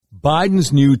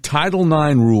Biden's new Title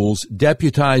IX rules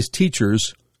deputize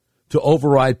teachers to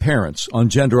override parents on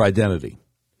gender identity.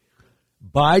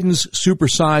 Biden's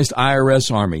supersized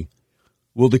IRS army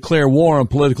will declare war on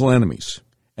political enemies.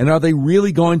 And are they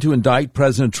really going to indict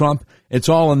President Trump? It's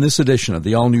all in this edition of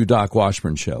the all-new Doc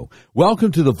Washburn Show.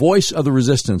 Welcome to the Voice of the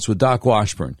Resistance with Doc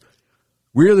Washburn.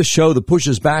 We're the show that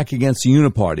pushes back against the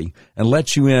uniparty and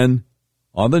lets you in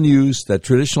on the news that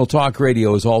traditional talk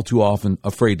radio is all too often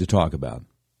afraid to talk about.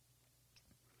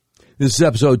 This is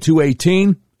episode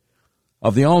 218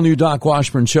 of the all-new Doc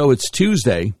Washburn Show. It's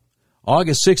Tuesday,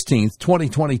 August 16th,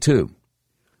 2022.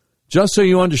 Just so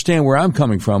you understand where I'm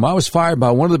coming from, I was fired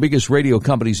by one of the biggest radio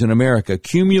companies in America,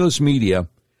 Cumulus Media,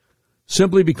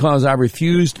 simply because I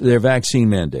refused their vaccine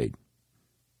mandate.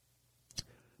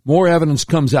 More evidence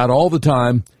comes out all the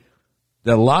time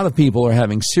that a lot of people are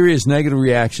having serious negative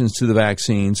reactions to the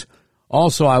vaccines.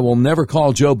 Also, I will never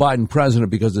call Joe Biden president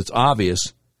because it's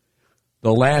obvious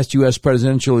the last U.S.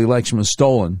 presidential election was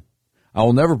stolen. I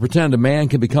will never pretend a man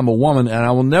can become a woman, and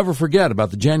I will never forget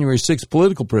about the January 6th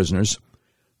political prisoners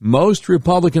most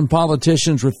Republican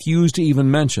politicians refuse to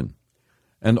even mention.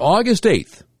 And August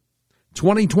 8th,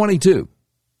 2022,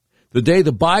 the day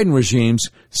the Biden regime's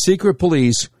secret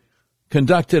police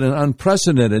conducted an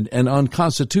unprecedented and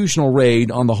unconstitutional raid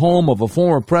on the home of a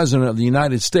former president of the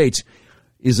United States,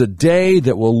 is a day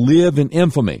that will live in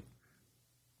infamy.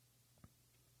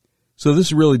 So this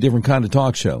is a really different kind of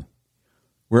talk show.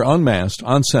 We're unmasked,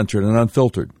 uncensored, and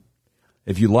unfiltered.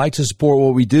 If you'd like to support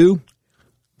what we do,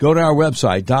 go to our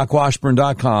website,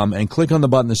 docwashburn.com, and click on the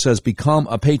button that says Become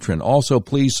a Patron. Also,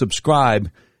 please subscribe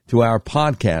to our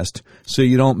podcast so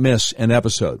you don't miss an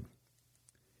episode.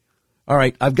 All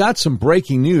right, I've got some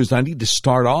breaking news. I need to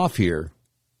start off here.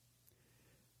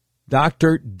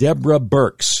 Dr. Deborah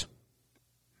Birx.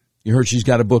 You heard she's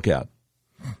got a book out.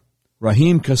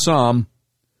 Raheem Kassam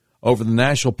over the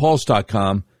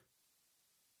nationalpulse.com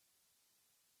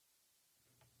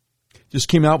just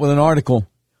came out with an article.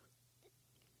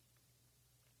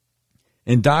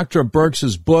 In Dr.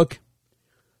 Birx's book,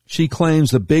 she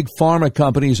claims the big pharma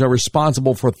companies are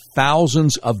responsible for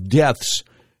thousands of deaths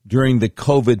during the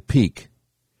COVID peak.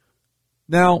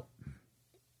 Now,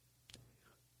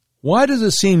 why does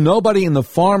it seem nobody in the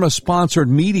pharma-sponsored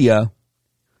media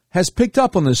has picked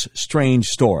up on this strange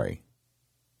story?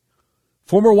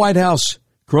 Former White House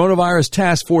Coronavirus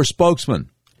Task Force spokesman,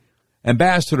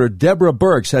 Ambassador Deborah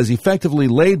Birx, has effectively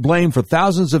laid blame for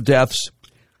thousands of deaths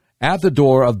at the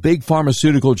door of big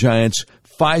pharmaceutical giants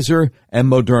Pfizer and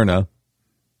Moderna,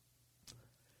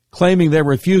 claiming their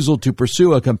refusal to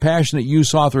pursue a compassionate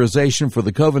use authorization for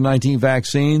the COVID-19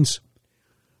 vaccines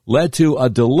led to a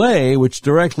delay which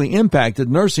directly impacted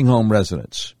nursing home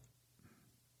residents.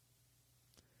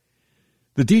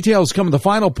 The details come in the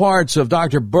final parts of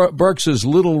Dr. Birx's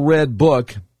little red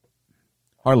book.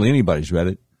 Hardly anybody's read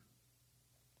it.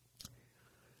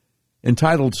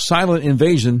 Entitled Silent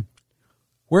Invasion,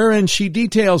 wherein she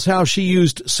details how she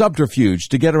used subterfuge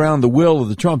to get around the will of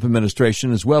the Trump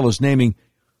administration, as well as naming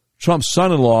Trump's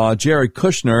son-in-law, Jared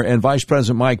Kushner, and Vice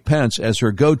President Mike Pence as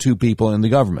her go-to people in the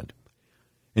government.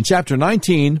 In Chapter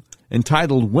 19,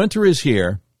 entitled Winter is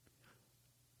Here,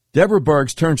 Deborah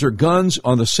Birx turns her guns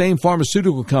on the same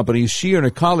pharmaceutical companies she and her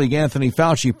colleague Anthony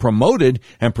Fauci promoted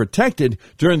and protected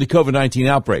during the COVID-19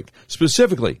 outbreak.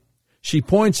 Specifically, she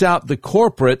points out the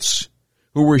corporates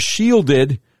who were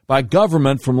shielded by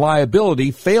government from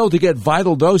liability failed to get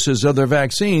vital doses of their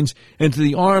vaccines into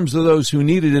the arms of those who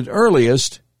needed it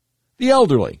earliest, the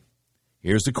elderly.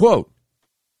 Here's the quote.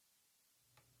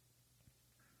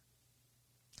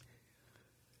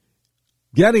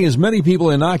 Getting as many people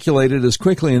inoculated as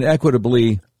quickly and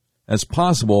equitably as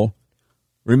possible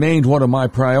remained one of my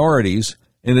priorities.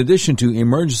 In addition to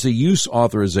emergency use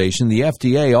authorization, the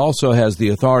FDA also has the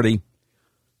authority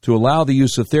to allow the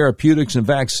use of therapeutics and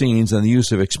vaccines and the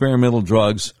use of experimental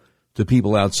drugs to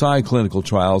people outside clinical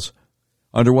trials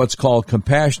under what's called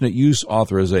compassionate use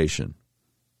authorization.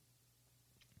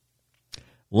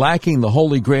 Lacking the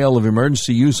holy grail of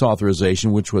emergency use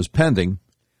authorization, which was pending,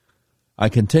 I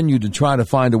continued to try to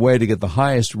find a way to get the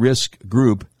highest risk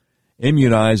group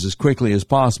immunized as quickly as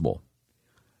possible.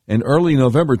 In early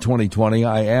November 2020,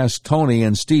 I asked Tony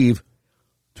and Steve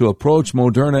to approach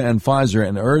Moderna and Pfizer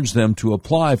and urge them to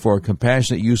apply for a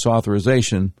compassionate use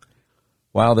authorization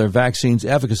while their vaccine's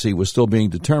efficacy was still being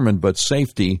determined, but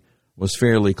safety was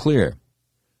fairly clear.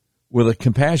 With a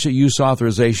compassionate use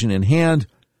authorization in hand,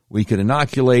 we could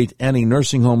inoculate any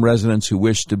nursing home residents who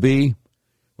wished to be.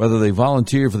 Whether they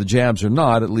volunteer for the jabs or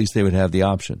not, at least they would have the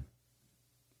option.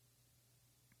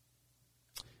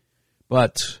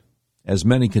 But as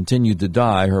many continued to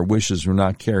die, her wishes were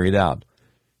not carried out.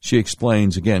 She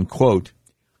explains again, quote,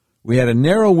 "We had a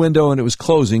narrow window and it was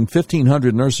closing.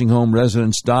 1,500 nursing home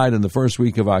residents died in the first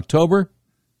week of October.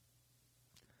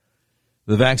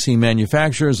 The vaccine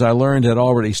manufacturers, I learned, had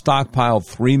already stockpiled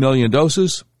 3 million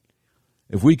doses.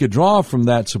 If we could draw from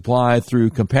that supply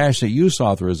through compassionate use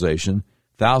authorization,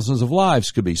 thousands of lives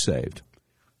could be saved.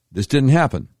 This didn't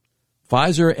happen.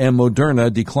 Pfizer and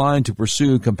Moderna declined to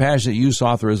pursue compassionate use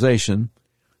authorization.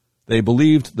 They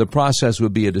believed the process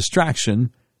would be a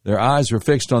distraction. Their eyes were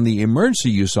fixed on the emergency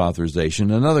use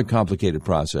authorization, another complicated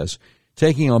process.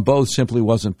 Taking on both simply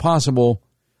wasn't possible.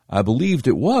 I believed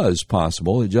it was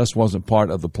possible. It just wasn't part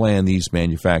of the plan these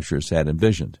manufacturers had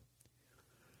envisioned."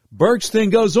 Birx then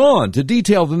goes on to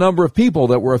detail the number of people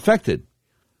that were affected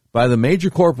by the major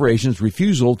corporations'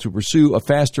 refusal to pursue a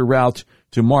faster route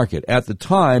to market. At the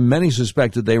time, many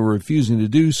suspected they were refusing to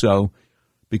do so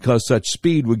because such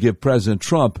speed would give President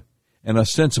Trump an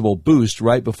ostensible boost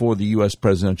right before the U.S.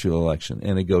 presidential election.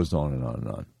 And it goes on and on and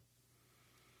on.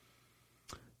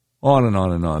 On and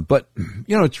on and on. But,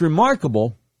 you know, it's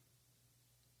remarkable.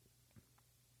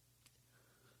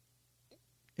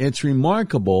 It's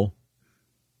remarkable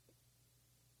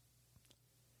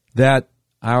that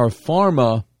our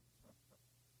pharma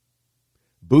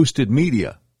boosted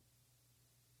media,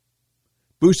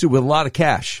 boosted with a lot of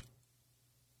cash.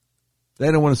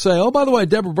 They don't want to say, oh, by the way,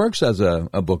 Deborah Birx has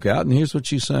a book out, and here's what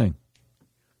she's saying.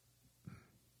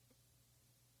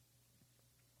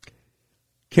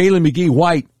 Kaylee McGee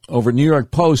White over at New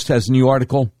York Post has a new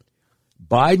article.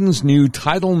 Biden's new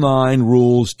Title IX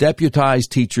rules deputize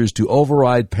teachers to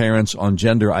override parents on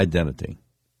gender identity.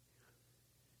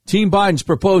 Team Biden's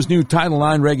proposed new Title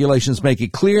IX regulations make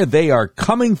it clear they are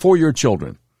coming for your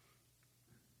children.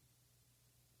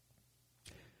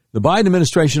 The Biden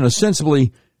administration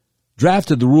ostensibly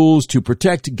drafted the rules to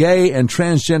protect gay and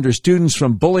transgender students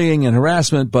from bullying and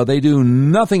harassment, but they do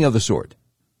nothing of the sort.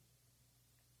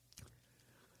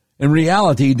 In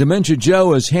reality, Dementia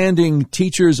Joe is handing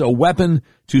teachers a weapon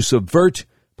to subvert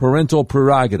parental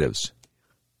prerogatives.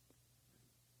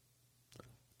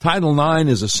 Title IX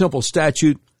is a simple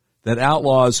statute that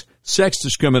outlaws sex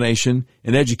discrimination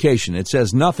in education. It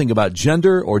says nothing about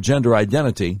gender or gender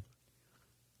identity,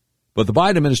 but the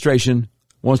Biden administration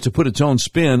wants to put its own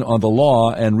spin on the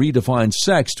law and redefine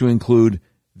sex to include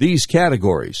these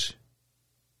categories.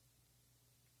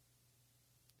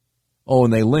 Oh,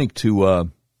 and they link to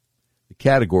the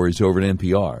categories over at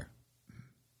NPR.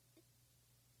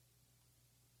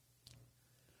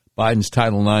 Biden's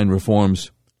Title IX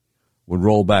reforms would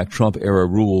roll back Trump-era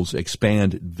rules,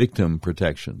 expand victim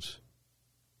protections.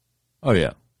 Oh,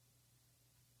 yeah.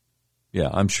 Yeah,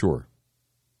 I'm sure.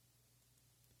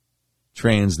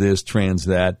 Trans this, trans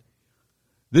that.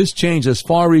 This change has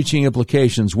far-reaching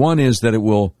implications. One is that it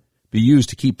will be used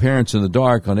to keep parents in the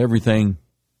dark on everything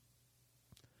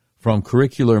from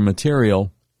curricular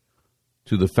material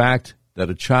to the fact that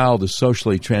a child is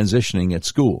socially transitioning at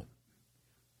school.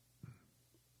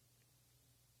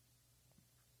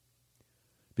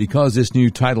 Because this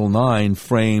new Title IX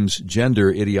frames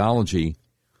gender ideology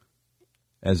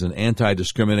as an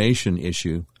anti-discrimination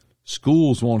issue,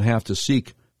 schools won't have to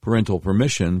seek parental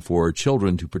permission for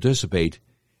children to participate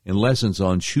in lessons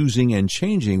on choosing and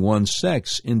changing one's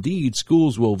sex. Indeed,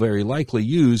 schools will very likely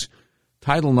use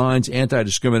Title IX's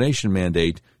anti-discrimination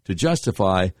mandate to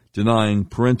justify denying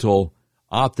parental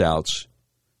opt-outs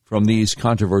from these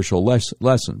controversial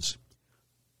lessons.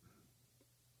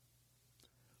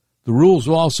 The rules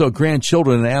will also grant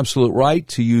children an absolute right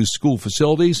to use school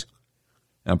facilities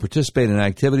and participate in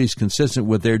activities consistent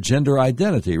with their gender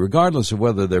identity, regardless of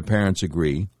whether their parents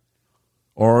agree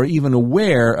or are even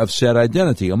aware of said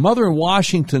identity. A mother in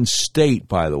Washington State,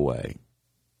 by the way,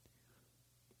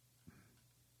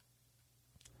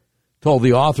 told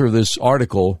the author of this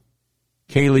article,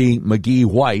 Kaylee McGee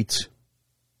White,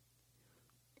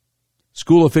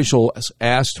 school officials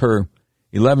asked her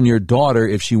 11-year daughter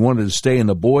if she wanted to stay in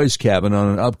the boys' cabin on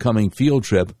an upcoming field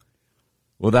trip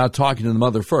without talking to the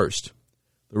mother first.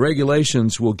 The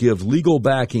regulations will give legal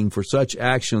backing for such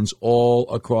actions all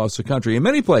across the country. In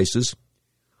many places,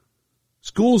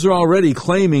 schools are already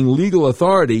claiming legal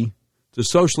authority to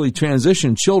socially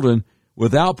transition children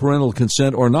without parental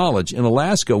consent or knowledge. In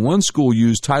Alaska, one school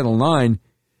used Title IX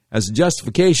as a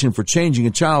justification for changing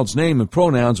a child's name and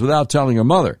pronouns without telling her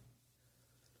mother.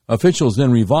 Officials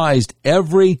then revised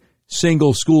every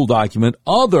single school document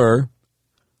other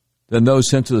than those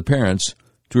sent to the parents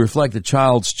to reflect the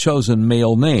child's chosen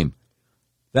male name.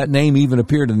 That name even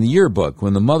appeared in the yearbook.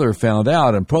 When the mother found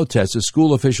out and protested,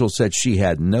 school officials said she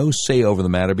had no say over the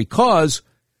matter because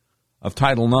of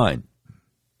Title IX.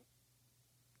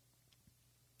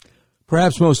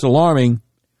 Perhaps most alarming,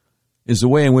 is the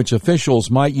way in which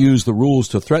officials might use the rules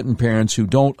to threaten parents who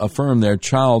don't affirm their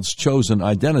child's chosen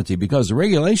identity, because the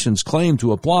regulations claim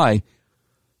to apply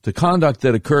to conduct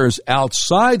that occurs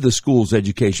outside the school's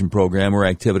education program or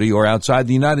activity or outside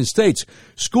the United States.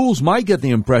 Schools might get the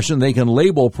impression they can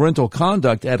label parental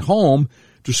conduct at home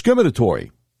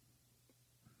discriminatory.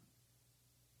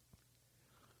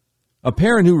 A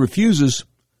parent who refuses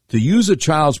to use a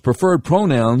child's preferred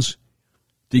pronouns,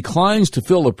 declines to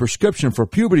fill a prescription for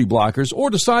puberty blockers, or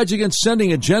decides against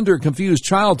sending a gender-confused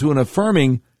child to an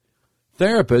affirming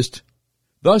therapist,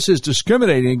 thus is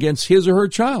discriminating against his or her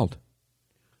child.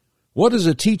 What is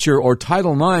a teacher or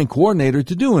Title IX coordinator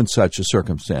to do in such a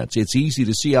circumstance? It's easy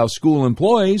to see how school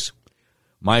employees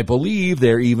might believe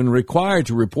they're even required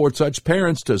to report such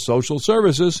parents to social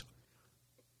services.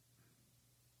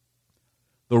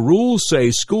 The rules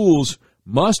say schools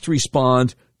must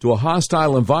respond to a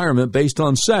hostile environment based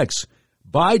on sex.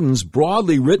 Biden's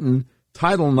broadly written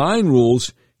Title IX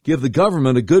rules give the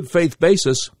government a good faith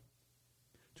basis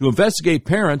to investigate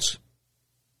parents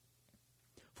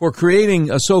for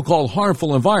creating a so-called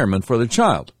harmful environment for their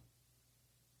child.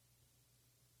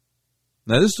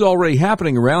 Now, this is already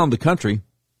happening around the country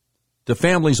to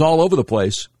families all over the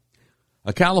place.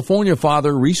 A California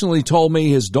father recently told me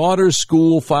his daughter's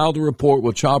school filed a report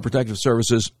with Child Protective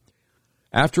Services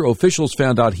after officials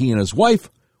found out he and his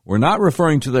wife were not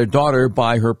referring to their daughter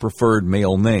by her preferred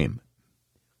male name.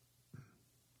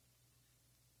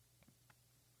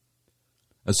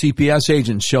 A CPS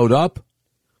agent showed up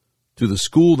to the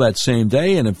school that same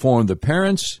day and informed the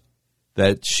parents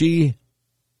that she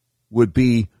would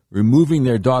be removing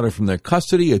their daughter from their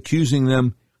custody, accusing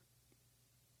them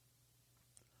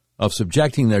of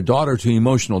subjecting their daughter to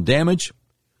emotional damage.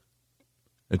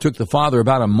 It took the father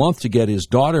about a month to get his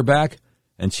daughter back,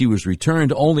 and she was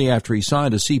returned only after he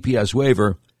signed a CPS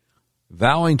waiver,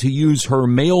 vowing to use her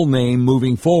male name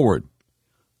moving forward.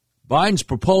 Biden's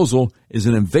proposal is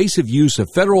an invasive use of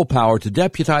federal power to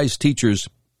deputize teachers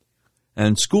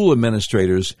and school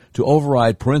administrators to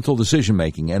override parental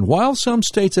decision-making. And while some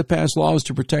states have passed laws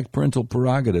to protect parental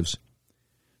prerogatives,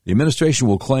 the administration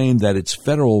will claim that its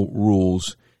federal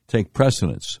rules take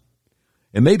precedence.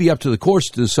 It may be up to the courts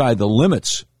to decide the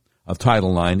limits of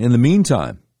Title IX. In the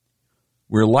meantime,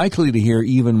 we're likely to hear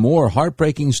even more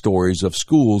heartbreaking stories of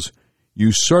schools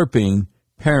usurping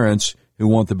parents who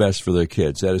want the best for their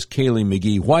kids. That is Kaylee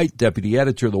McGee-White, deputy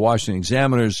editor of the Washington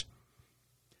Examiner's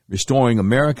Restoring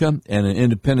America, and an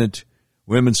independent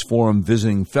Women's Forum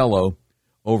visiting fellow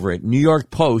over at New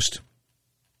York Post.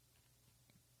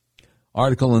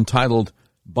 Article entitled,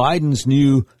 Biden's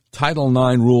New Title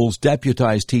IX Rules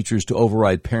Deputize Teachers to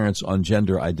Override Parents on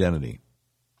Gender Identity.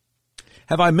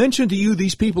 Have I mentioned to you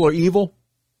these people are evil?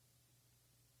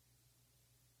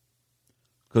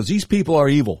 Because these people are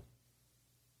evil.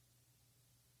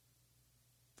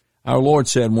 Our Lord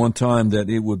said one time that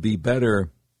it would be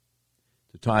better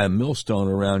to tie a millstone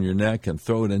around your neck and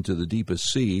throw it into the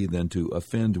deepest sea than to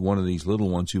offend one of these little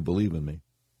ones who believe in me.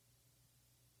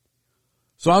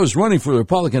 So I was running for the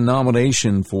Republican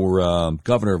nomination for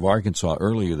governor of Arkansas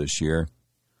earlier this year,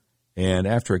 and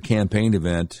after a campaign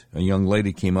event, a young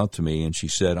lady came up to me and she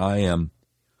said, I am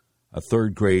a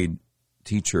third grade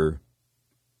teacher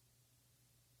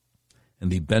in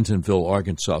the Bentonville,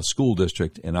 Arkansas school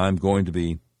district, and I'm going to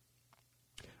be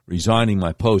resigning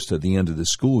my post at the end of the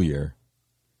school year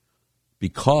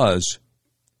because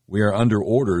we are under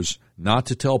orders not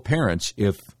to tell parents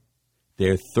if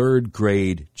their third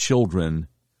grade children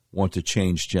want to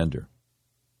change gender.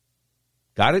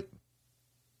 Got it?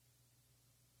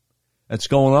 That's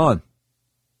going on.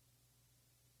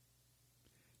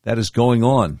 That is going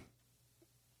on.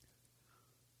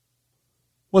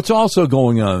 What's also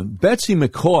going on? Betsy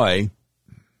McCoy,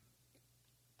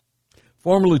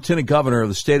 former lieutenant governor of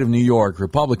the state of New York,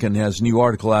 Republican, has a new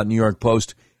article out in New York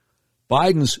Post.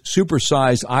 Biden's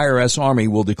supersized IRS army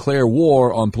will declare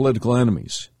war on political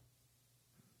enemies.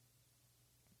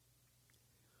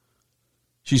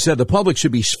 She said the public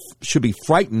should be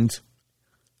frightened.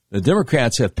 The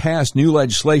Democrats have passed new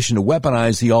legislation to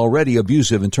weaponize the already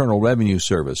abusive Internal Revenue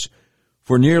Service.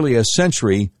 For nearly a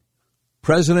century,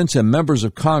 presidents and members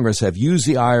of Congress have used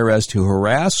the IRS to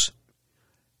harass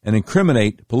and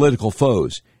incriminate political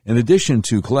foes. In addition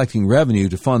to collecting revenue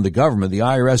to fund the government, the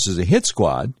IRS is a hit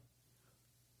squad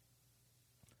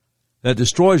that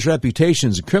destroys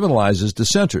reputations and criminalizes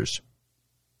dissenters.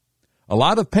 A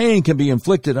lot of pain can be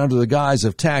inflicted under the guise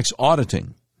of tax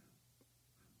auditing.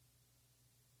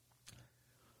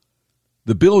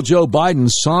 The bill Joe Biden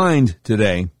signed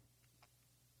today,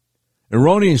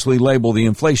 erroneously labeled the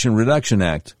Inflation Reduction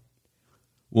Act,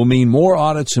 will mean more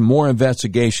audits and more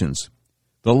investigations.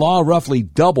 The law roughly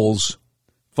doubles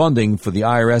funding for the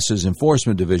IRS's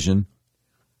Enforcement Division,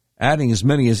 adding as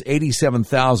many as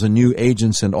 87,000 new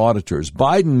agents and auditors.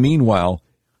 Biden, meanwhile,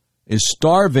 is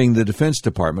starving the Defense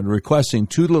Department, requesting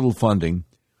too little funding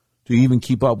to even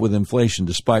keep up with inflation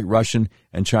despite Russian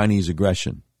and Chinese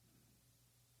aggression.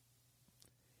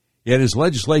 Yet his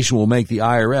legislation will make the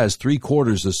IRS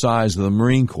 3/4 the size of the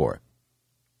Marine Corps.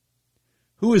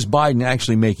 Who is Biden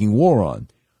actually making war on?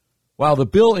 While the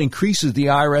bill increases the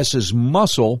IRS's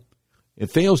muscle,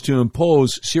 it fails to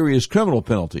impose serious criminal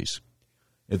penalties.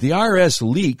 If the IRS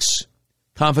leaks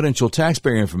confidential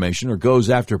taxpayer information or goes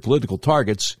after political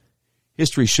targets,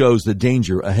 history shows the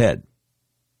danger ahead.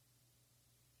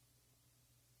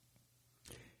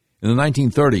 In the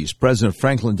 1930s, President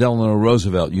Franklin Delano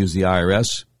Roosevelt used the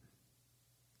IRS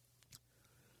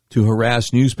to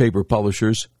harass newspaper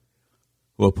publishers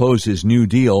who opposed his New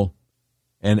Deal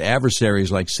and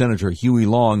adversaries like Senator Huey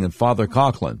Long and Father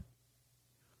Coughlin.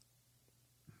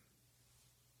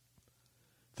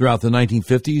 Throughout the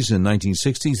 1950s and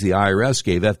 1960s, the IRS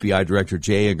gave FBI Director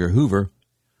J. Edgar Hoover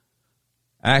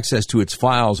access to its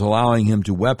files, allowing him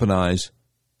to weaponize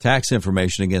tax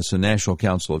information against the National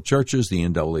Council of Churches, the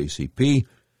NAACP,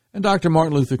 and Dr.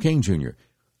 Martin Luther King Jr.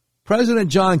 President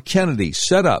John Kennedy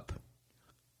set up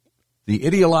the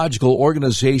Ideological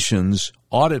Organizations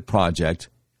Audit Project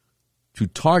to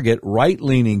target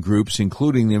right-leaning groups,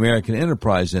 including the American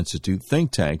Enterprise Institute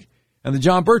think tank and the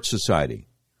John Birch Society.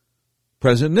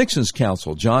 President Nixon's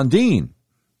counsel, John Dean,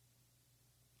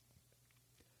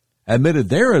 admitted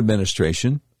their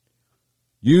administration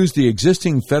used the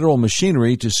existing federal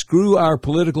machinery to screw our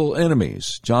political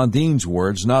enemies. John Dean's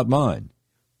words, not mine.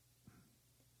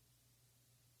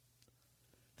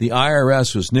 The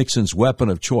IRS was Nixon's weapon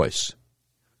of choice.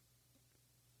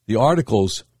 The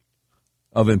articles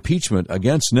of impeachment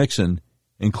against Nixon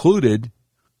included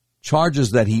charges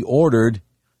that he ordered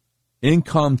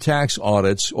income tax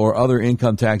audits or other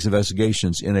income tax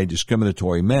investigations in a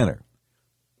discriminatory manner.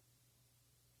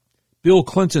 Bill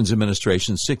Clinton's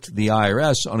administration sicked the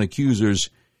IRS on accusers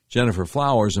Jennifer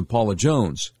Flowers and Paula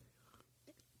Jones.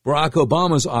 Barack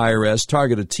Obama's IRS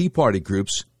targeted Tea Party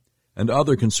groups and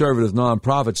other conservative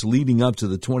nonprofits leading up to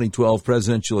the 2012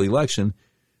 presidential election,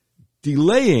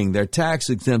 delaying their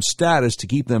tax-exempt status to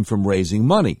keep them from raising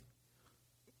money.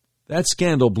 That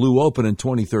scandal blew open in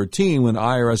 2013 when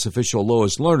IRS official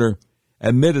Lois Lerner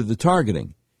admitted the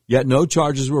targeting. Yet no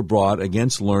charges were brought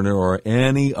against Lerner or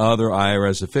any other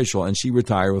IRS official, and she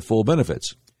retired with full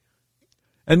benefits.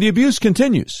 And the abuse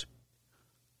continues.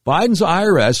 Biden's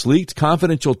IRS leaked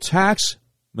confidential tax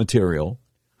material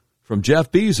from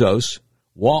Jeff Bezos,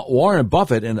 Warren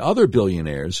Buffett, and other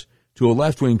billionaires to a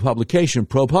left-wing publication,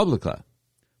 ProPublica.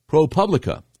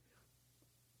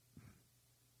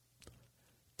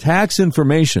 Tax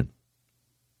information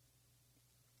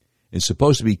is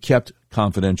supposed to be kept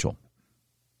confidential.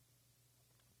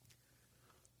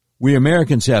 We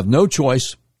Americans have no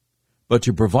choice but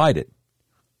to provide it.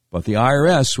 But the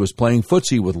IRS was playing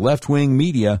footsie with left-wing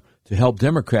media to help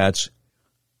Democrats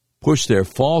push their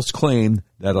false claim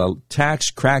that a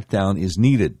tax crackdown is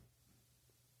needed.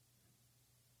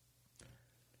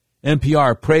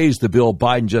 NPR praised the bill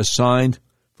Biden just signed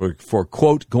for,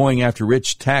 quote, going after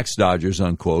rich tax dodgers,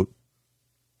 unquote,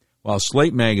 while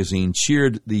Slate magazine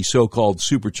cheered the so-called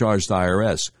supercharged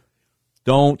IRS.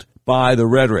 Don't buy the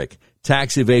rhetoric.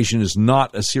 Tax evasion is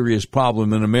not a serious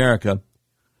problem in America,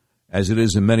 as it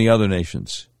is in many other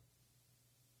nations.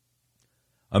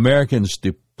 Americans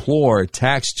deplore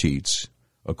tax cheats,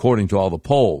 according to all the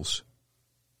polls.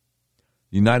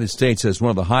 The United States has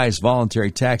one of the highest voluntary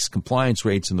tax compliance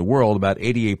rates in the world, about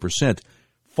 88%,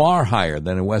 far higher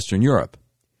than in Western Europe.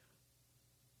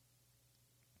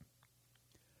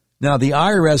 Now, the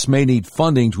IRS may need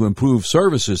funding to improve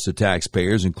services to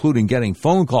taxpayers, including getting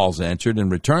phone calls answered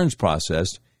and returns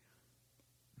processed,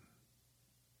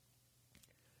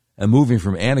 and moving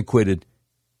from antiquated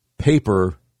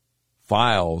paper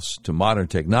files to modern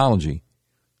technology.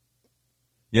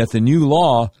 Yet the new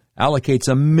law allocates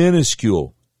a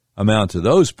minuscule amount to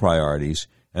those priorities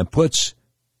and puts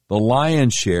the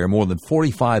lion's share, more than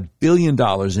 $45 billion,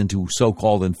 into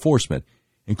so-called enforcement,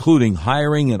 including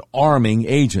hiring and arming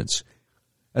agents.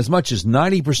 As much as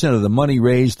 90% of the money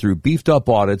raised through beefed-up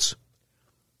audits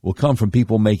will come from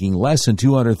people making less than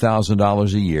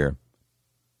 $200,000 a year,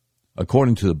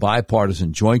 according to the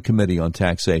Bipartisan Joint Committee on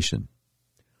Taxation.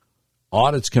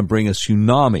 Audits can bring a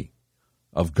tsunami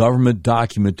of government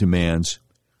document demands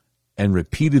and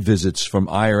repeated visits from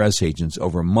IRS agents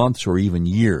over months or even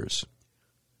years.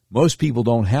 Most people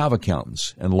don't have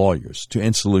accountants and lawyers to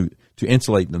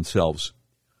insulate themselves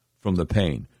from the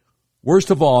pain.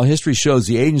 Worst of all, history shows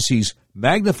the agency's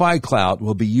magnified clout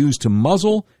will be used to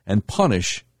muzzle and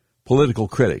punish political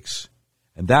critics.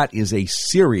 And that is a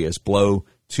serious blow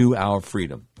to our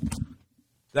freedom.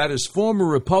 That is former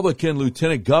Republican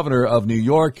Lieutenant Governor of New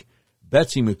York,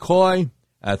 Betsy McCoy,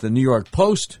 at the New York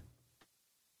Post.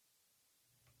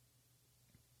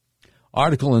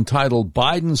 Article entitled,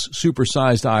 Biden's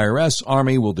Supersized IRS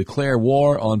Army Will Declare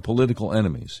War on Political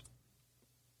Enemies.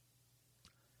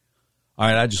 All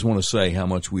right, I just want to say how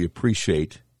much we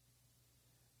appreciate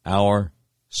our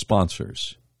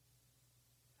sponsors.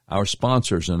 Our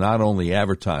sponsors are not only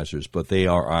advertisers, but they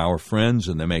are our friends,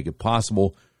 and they make it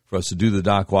possible for us to do the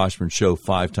Doc Washburn Show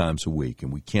 5 times a week,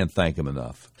 and we can't thank them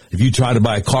enough. If you tried to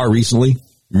buy a car recently,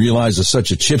 you realize there's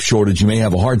such a chip shortage, you may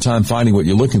have a hard time finding what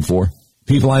you're looking for.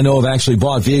 People I know have actually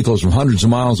bought vehicles from hundreds of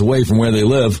miles away from where they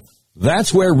live.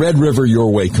 That's where Red River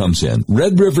Your Way comes in.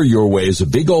 Red River Your Way is a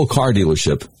big old car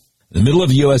dealership in the middle of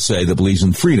the USA that believes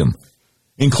in freedom,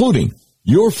 including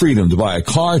your freedom to buy a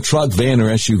car, truck, van, or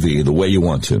SUV the way you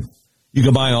want to. You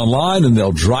can buy online and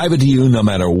they'll drive it to you no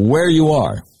matter where you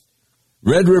are.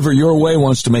 Red River Your Way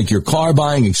wants to make your car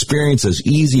buying experience as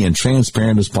easy and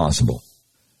transparent as possible.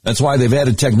 That's why they've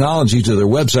added technology to their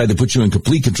website that puts you in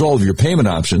complete control of your payment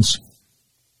options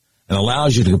and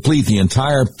allows you to complete the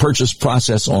entire purchase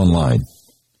process online.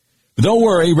 But don't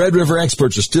worry, Red River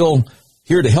experts are still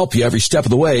here to help you every step of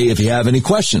the way if you have any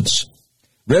questions.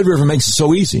 Red River makes it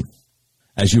so easy.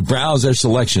 As you browse their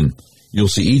selection, you'll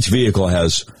see each vehicle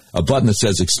has a button that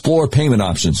says Explore Payment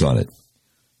Options on it.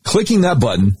 Clicking that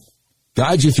button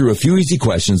guides you through a few easy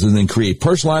questions and then create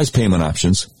personalized payment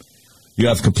options you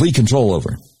have complete control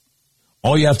over.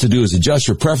 All you have to do is adjust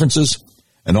your preferences,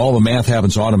 and all the math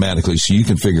happens automatically so you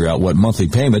can figure out what monthly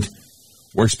payment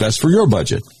works best for your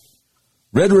budget.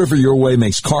 Red River Your Way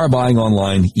makes car buying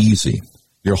online easy.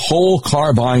 Your whole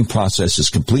car buying process is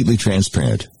completely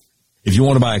transparent. If you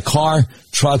want to buy a car,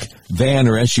 truck, van,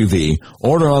 or SUV,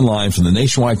 order online from the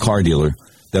nationwide car dealer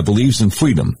that believes in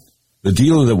freedom, the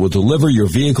dealer that will deliver your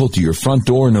vehicle to your front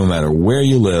door no matter where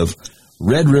you live,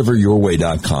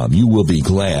 RedRiverYourWay.com. You will be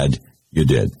glad you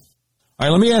did. All right,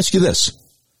 let me ask you this.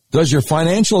 Does your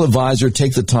financial advisor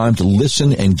take the time to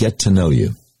listen and get to know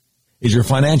you? Is your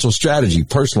financial strategy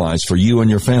personalized for you and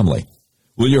your family?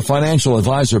 Will your financial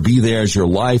advisor be there as your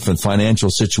life and financial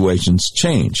situations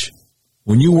change?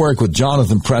 When you work with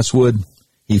Jonathan Presswood,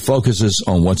 he focuses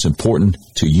on what's important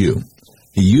to you.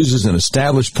 He uses an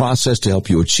established process to help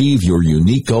you achieve your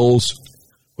unique goals,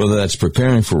 whether that's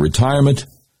preparing for retirement,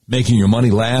 making your money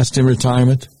last in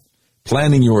retirement,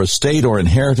 planning your estate or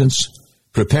inheritance,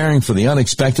 preparing for the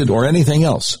unexpected, or anything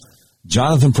else.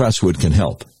 Jonathan Presswood can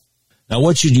help. Now,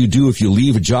 what should you do if you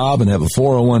leave a job and have a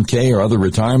 401k or other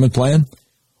retirement plan?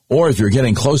 Or if you're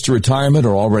getting close to retirement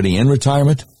or already in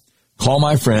retirement? Call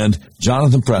my friend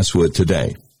Jonathan Presswood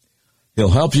today. He'll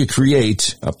help you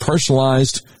create a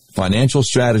personalized financial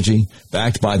strategy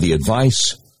backed by the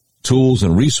advice, tools,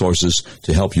 and resources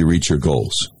to help you reach your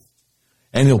goals.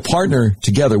 And he'll partner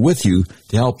together with you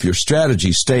to help your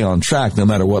strategy stay on track no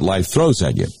matter what life throws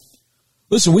at you.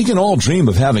 Listen, we can all dream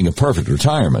of having a perfect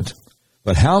retirement,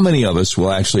 but how many of us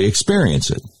will actually experience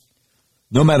it?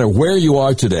 No matter where you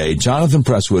are today, Jonathan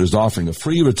Presswood is offering a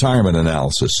free retirement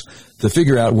analysis to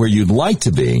figure out where you'd like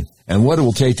to be and what it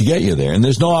will take to get you there, and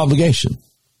there's no obligation.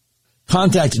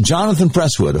 Contact Jonathan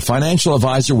Presswood, a financial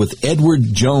advisor with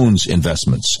Edward Jones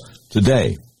Investments,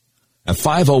 today at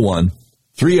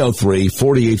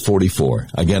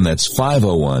 501-303-4844. Again, that's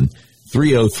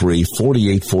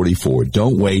 501-303-4844.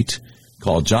 Don't wait.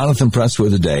 Call Jonathan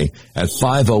Presswood today at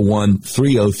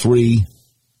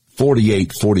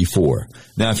 501-303-4844.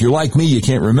 Now, if you're like me, you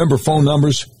can't remember phone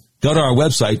numbers, go to our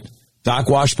website,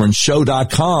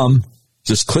 DocWashburnShow.com.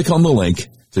 Just click on the link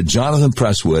to Jonathan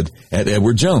Presswood at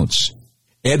Edward Jones.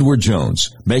 Edward Jones,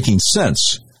 making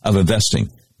sense of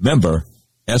investing. Member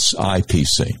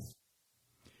SIPC.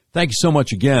 Thank you so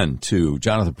much again to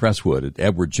Jonathan Presswood at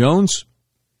Edward Jones,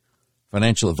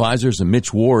 financial advisors, and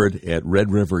Mitch Ward at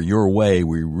Red River Your Way.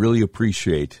 We really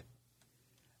appreciate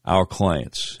our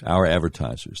clients, our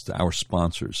advertisers, our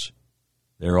sponsors.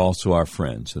 They're also our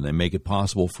friends, and they make it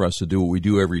possible for us to do what we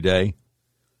do every day.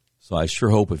 So I sure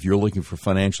hope if you're looking for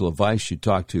financial advice, you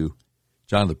talk to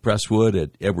Jonathan Presswood at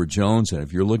Edward Jones. And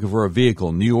if you're looking for a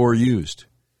vehicle, new or used,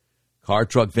 car,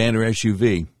 truck, van, or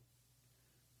SUV,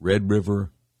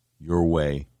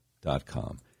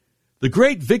 RedRiverYourWay.com. The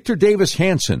great Victor Davis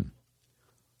Hanson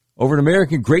over at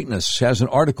American Greatness has an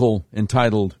article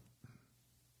entitled,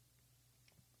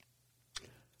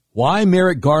 Why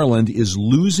Merrick Garland is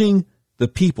Losing the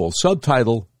People.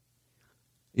 Subtitle,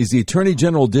 Is the Attorney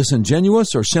General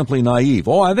disingenuous or simply naive?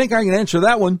 Oh, I think I can answer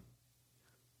that one.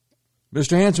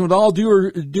 Mr. Hansen, with all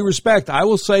due respect, I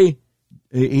will say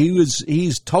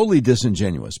he's totally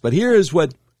disingenuous. But here is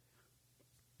what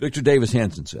Victor Davis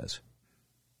Hanson says.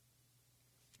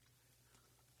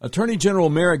 Attorney General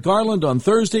Merrick Garland on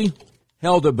Thursday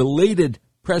held a belated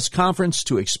press conference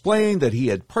to explain that he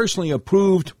had personally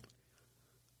approved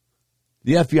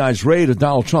the FBI's raid of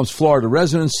Donald Trump's Florida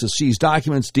residence to seize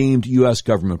documents deemed U.S.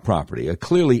 government property. A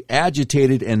clearly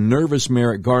agitated and nervous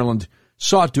Merrick Garland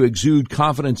sought to exude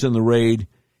confidence in the raid.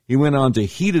 He went on to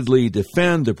heatedly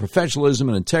defend the professionalism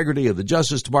and integrity of the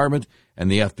Justice Department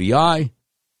and the FBI.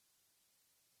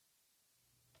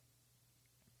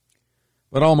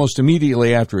 But almost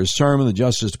immediately after his sermon, the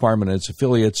Justice Department and its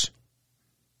affiliates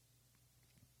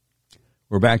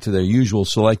were back to their usual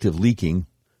selective leaking.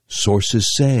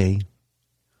 Sources say,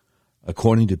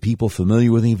 according to people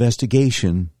familiar with the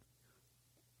investigation.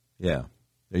 Yeah,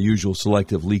 their usual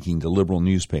selective leaking to liberal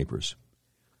newspapers.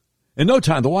 In no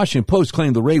time, the Washington Post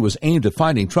claimed the raid was aimed at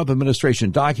finding Trump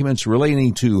administration documents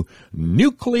relating to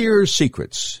nuclear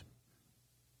secrets.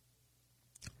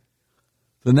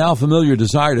 The now familiar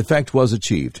desired effect was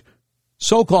achieved.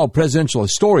 So-called presidential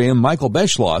historian Michael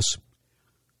Beschloss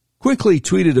quickly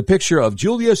tweeted a picture of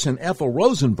Julius and Ethel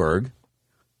Rosenberg,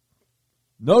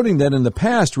 noting that in the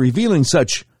past, revealing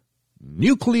such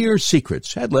nuclear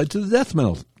secrets had led to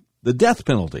the death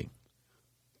penalty.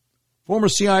 Former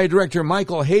CIA Director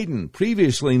Michael Hayden,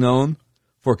 previously known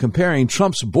for comparing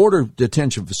Trump's border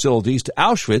detention facilities to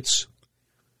Auschwitz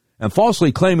and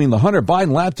falsely claiming the Hunter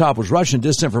Biden laptop was Russian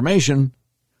disinformation,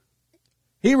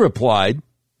 he replied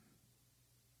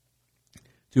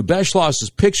to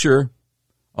Beschloss's picture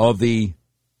of the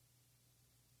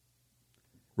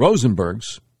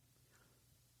Rosenbergs,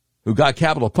 who got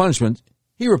capital punishment.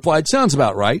 He replied, sounds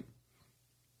about right.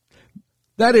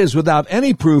 That is, without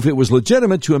any proof, it was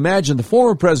legitimate to imagine the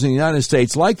former president of the United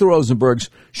States, like the Rosenbergs,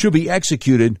 should be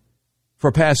executed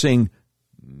for passing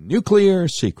nuclear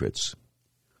secrets.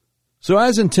 So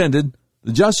as intended,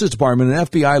 the Justice Department and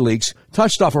FBI leaks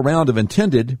touched off a round of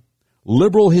intended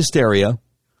liberal hysteria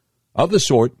of the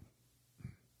sort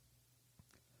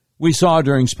we saw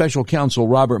during Special Counsel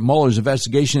Robert Mueller's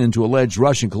investigation into alleged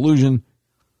Russian collusion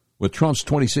with Trump's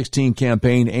 2016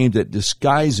 campaign aimed at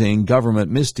disguising government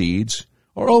misdeeds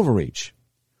or overreach.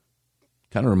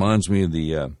 Kind of reminds me of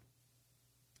the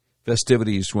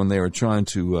festivities when they were trying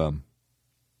to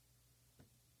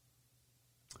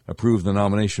approve the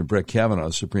nomination of Brett Kavanaugh to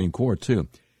the Supreme Court, too.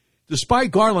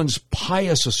 Despite Garland's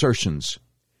pious assertions,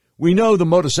 we know the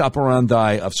modus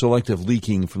operandi of selective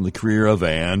leaking from the career of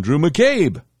Andrew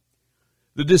McCabe.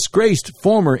 The disgraced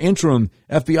former interim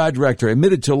FBI director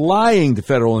admitted to lying to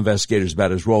federal investigators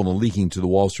about his role in leaking to the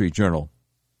Wall Street Journal.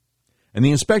 And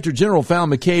the Inspector General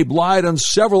found McCabe lied on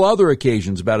several other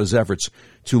occasions about his efforts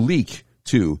to leak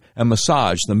to and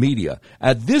massage the media.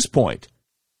 At this point,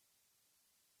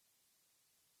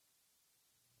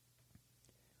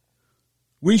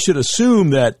 we should assume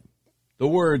that the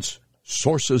words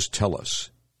sources tell us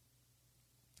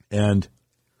and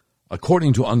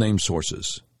according to unnamed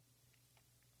sources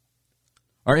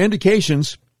are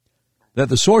indications that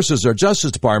the sources are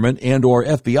Justice Department and or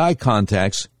FBI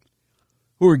contacts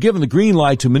who were given the green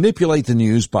light to manipulate the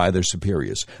news by their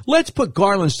superiors. Let's put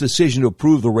Garland's decision to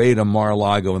approve the raid on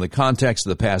Mar-a-Lago in the context of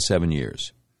the past 7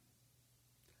 years.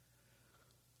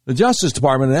 The Justice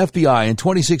Department and FBI in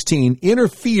 2016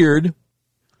 interfered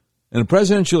in a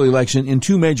presidential election in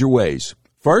two major ways.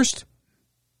 First,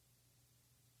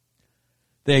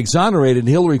 they exonerated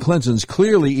Hillary Clinton's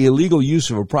clearly illegal use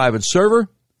of a private server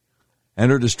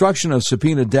and her destruction of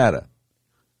subpoenaed data.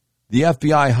 The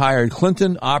FBI hired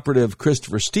Clinton operative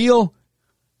Christopher Steele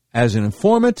as an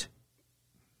informant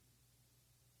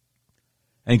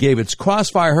and gave its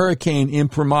Crossfire Hurricane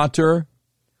imprimatur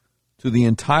to the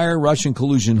entire Russian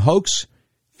collusion hoax,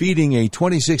 feeding a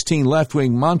 2016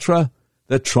 left-wing mantra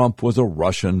that Trump was a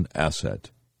Russian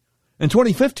asset. In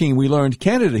 2015, we learned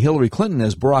candidate Hillary Clinton,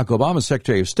 as Barack Obama's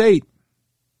Secretary of State,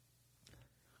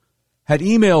 had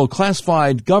emailed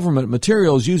classified government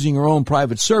materials using her own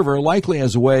private server, likely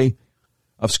as a way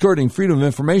of skirting Freedom of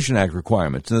Information Act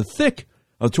requirements. In the thick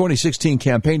of the 2016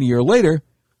 campaign a year later,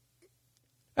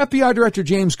 FBI Director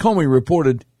James Comey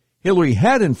reported Hillary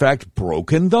had, in fact,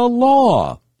 broken the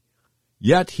law.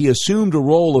 Yet he assumed a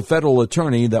role of federal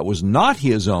attorney that was not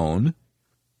his own,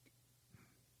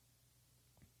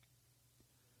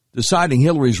 deciding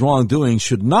Hillary's wrongdoing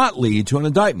should not lead to an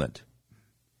indictment.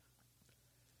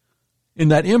 In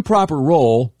that improper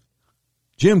role,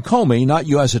 Jim Comey, not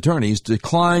U.S. attorneys,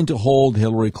 declined to hold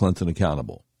Hillary Clinton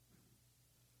accountable.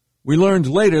 We learned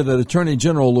later that Attorney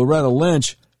General Loretta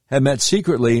Lynch had met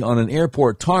secretly on an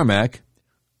airport tarmac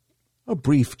a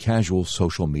brief casual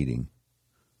social meeting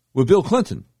with Bill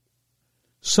Clinton.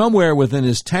 Somewhere within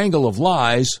his tangle of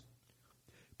lies,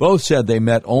 both said they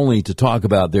met only to talk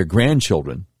about their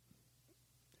grandchildren,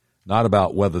 not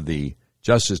about whether the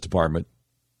Justice Department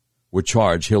would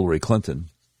charge Hillary Clinton.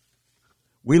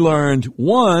 We learned,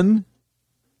 1,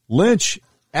 Lynch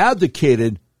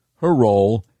abdicated her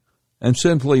role and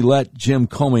simply let Jim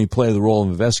Comey play the role of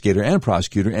investigator and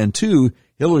prosecutor, and 2,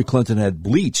 Hillary Clinton had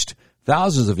bleached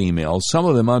thousands of emails, some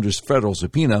of them under federal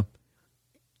subpoena,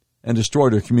 and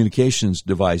destroyed her communications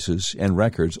devices and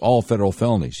records, all federal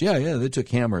felonies. Yeah, they took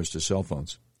hammers to cell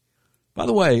phones. By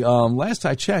the way, last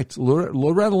I checked,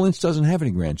 Loretta Lynch doesn't have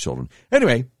any grandchildren.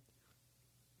 Anyway,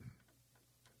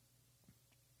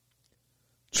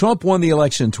 Trump won the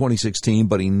election in 2016,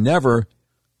 but he never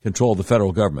controlled the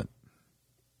federal government.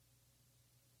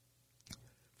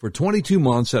 For 22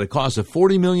 months, at a cost of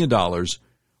 $40 million,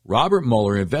 Robert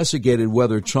Mueller investigated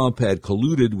whether Trump had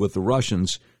colluded with the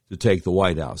Russians to take the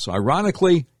White House.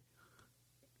 Ironically,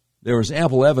 there was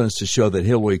ample evidence to show that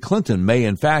Hillary Clinton may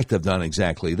in fact have done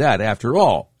exactly that. After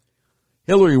all,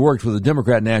 Hillary worked with the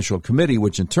Democrat National Committee,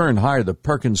 which in turn hired the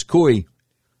Perkins Coie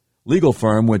legal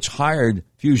firm, which hired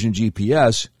Fusion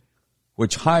GPS,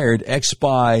 which hired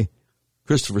ex-spy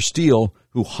Christopher Steele,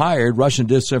 who hired Russian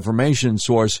disinformation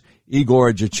source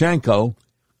Igor Yurchenko,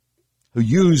 who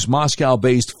used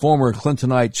Moscow-based former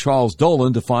Clintonite Charles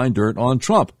Dolan to find dirt on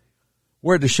Trump.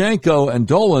 Where Yurchenko and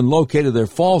Dolan located their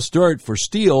false dirt for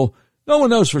Steele, no one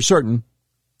knows for certain.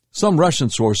 Some Russian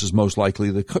source is most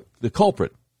likely the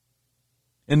culprit.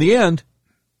 In the end,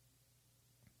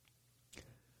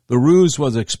 the ruse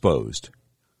was exposed.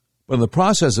 But in the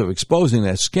process of exposing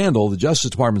that scandal, the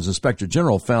Justice Department's Inspector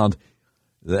General found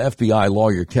the FBI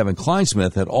lawyer Kevin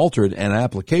Kleinsmith had altered an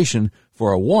application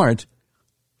for a warrant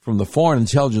from the Foreign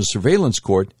Intelligence Surveillance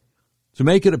Court to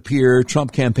make it appear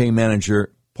Trump campaign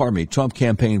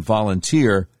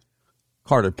volunteer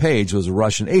Carter Page was a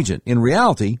Russian agent. In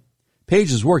reality,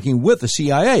 Page is working with the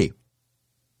CIA.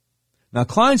 Now,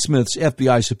 Kleinsmith's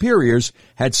FBI superiors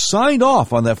had signed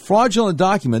off on that fraudulent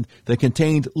document that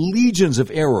contained legions of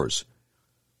errors.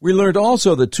 We learned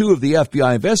also that 2 of the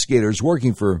FBI investigators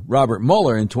working for Robert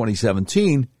Mueller in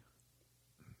 2017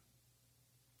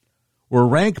 were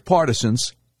rank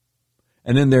partisans,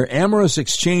 and in their amorous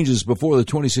exchanges before the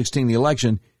 2016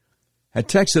 election had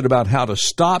texted about how to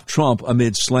stop Trump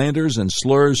amid slanders and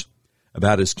slurs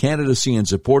about his candidacy and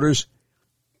supporters.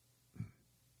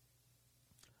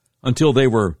 Until they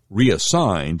were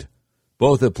reassigned,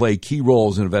 both had played key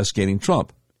roles in investigating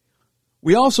Trump.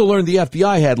 We also learned the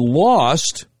FBI had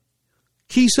lost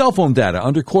key cell phone data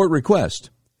under court request.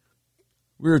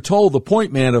 We were told the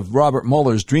point man of Robert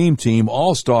Mueller's dream team,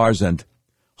 all-stars and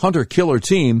hunter-killer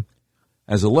team,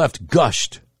 as the left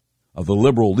gushed of the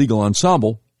liberal legal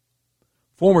ensemble,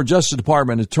 former Justice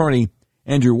Department attorney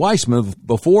Andrew Weissman,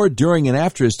 before, during, and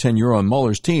after his tenure on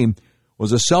Mueller's team,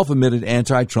 was a self-admitted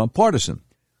anti-Trump partisan.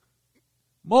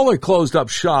 Mueller closed up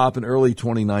shop in early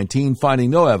 2019, finding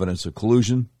no evidence of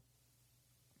collusion.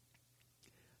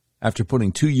 After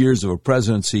putting 2 years of a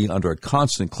presidency under a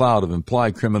constant cloud of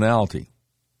implied criminality,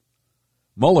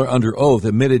 Mueller, under oath,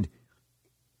 admitted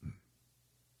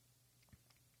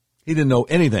he didn't know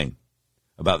anything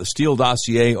about the Steele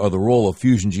dossier or the role of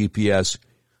Fusion GPS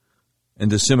in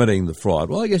disseminating the fraud.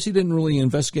 Well, I guess he didn't really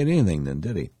investigate anything then,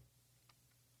 did he?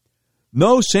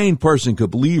 No sane person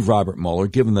could believe Robert Mueller,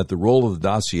 given that the role of the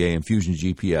dossier and Fusion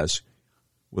GPS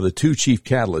were the 2 chief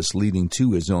catalysts leading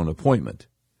to his own appointment.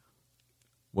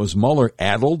 Was Mueller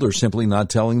addled or simply not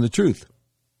telling the truth?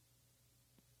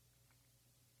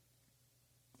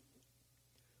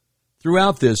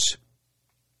 Throughout this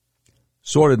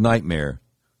sordid nightmare,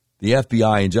 the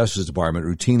FBI and Justice Department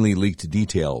routinely leaked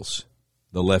details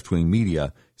the left-wing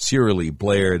media serially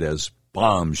blared as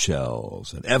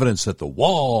bombshells and evidence that the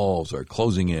walls are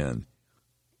closing in.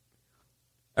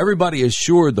 Everybody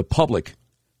assured the public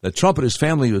that Trump and his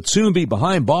family would soon be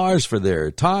behind bars for their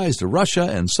ties to Russia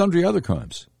and sundry other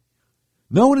crimes.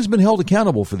 No one has been held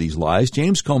accountable for these lies.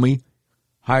 James Comey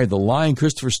hired the lying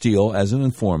Christopher Steele as an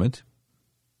informant.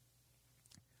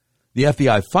 The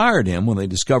FBI fired him when they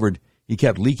discovered he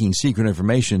kept leaking secret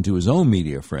information to his own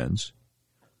media friends.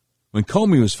 When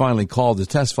Comey was finally called to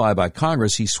testify by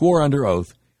Congress, he swore under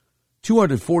oath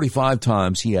 245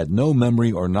 times he had no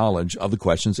memory or knowledge of the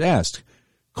questions asked.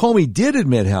 Comey did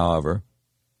admit, however,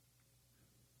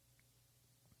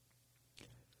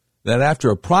 that after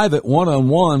a private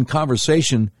one-on-one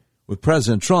conversation with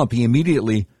President Trump, he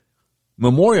immediately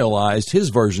memorialized his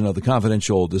version of the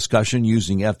confidential discussion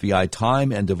using FBI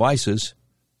time and devices.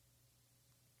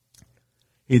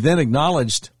 He then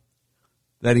acknowledged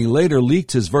that he later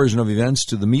leaked his version of events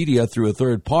to the media through a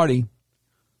third party.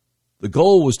 The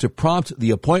goal was to prompt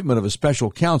the appointment of a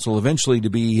special counsel, eventually to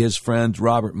be his friend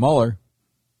Robert Mueller.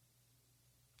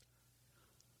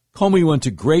 Comey went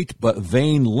to great but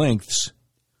vain lengths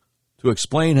to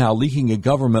explain how leaking a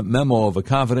government memo of a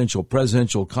confidential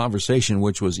presidential conversation,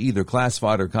 which was either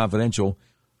classified or confidential,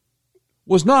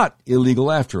 was not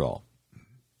illegal after all.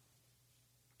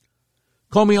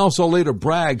 Comey also later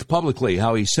bragged publicly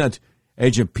how he sent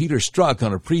Agent Peter Strzok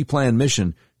on a pre-planned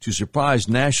mission to surprise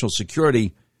National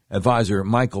Security Advisor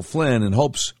Michael Flynn in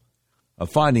hopes of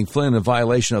finding Flynn in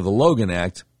violation of the Logan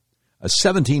Act, a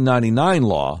 1799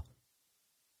 law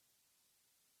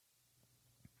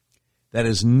that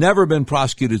has never been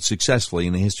prosecuted successfully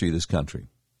in the history of this country.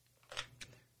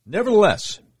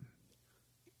 Nevertheless,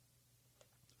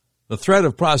 the threat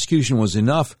of prosecution was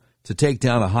enough to take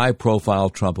down a high-profile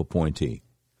Trump appointee.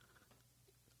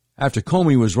 After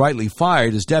Comey was rightly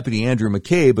fired, his deputy Andrew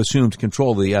McCabe assumed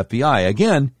control of the FBI.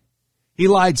 Again, he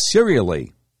lied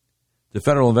serially to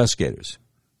federal investigators.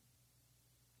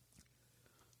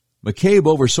 McCabe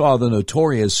oversaw the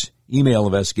notorious email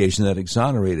investigation that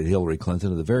exonerated Hillary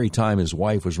Clinton at the very time his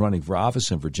wife was running for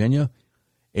office in Virginia,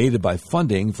 aided by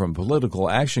funding from a political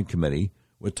action committee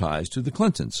with ties to the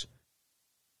Clintons.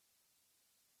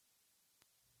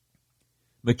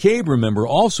 McCabe, remember,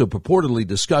 also purportedly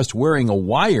discussed wearing a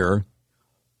wire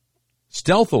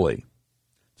stealthily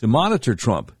to monitor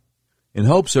Trump in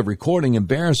hopes of recording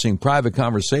embarrassing private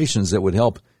conversations that would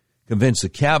help convince the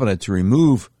cabinet to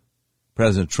remove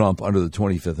President Trump under the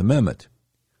 25th Amendment.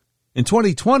 In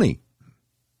 2020,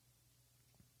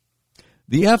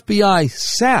 the FBI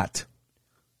sat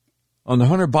on the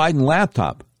Hunter Biden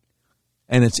laptop,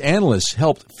 and its analysts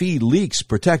helped feed leaks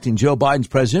protecting Joe Biden's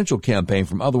presidential campaign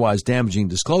from otherwise damaging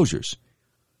disclosures.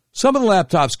 Some of the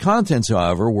laptop's contents,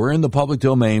 however, were in the public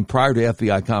domain prior to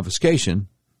FBI confiscation,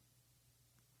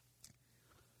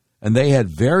 and they had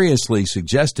variously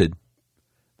suggested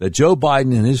that Joe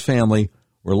Biden and his family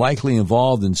were likely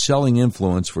involved in selling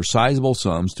influence for sizable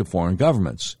sums to foreign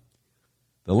governments.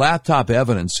 The laptop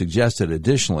evidence suggested,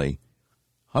 additionally,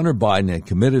 Hunter Biden had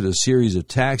committed a series of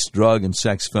tax, drug, and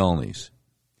sex felonies.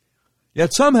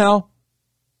 Yet somehow,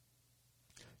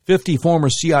 50 former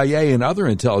CIA and other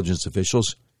intelligence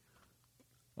officials,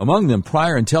 among them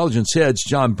prior intelligence heads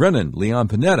John Brennan, Leon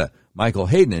Panetta, Michael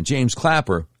Hayden, and James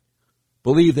Clapper,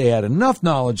 believed they had enough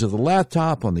knowledge of the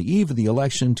laptop on the eve of the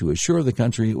election to assure the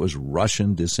country it was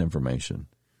Russian disinformation.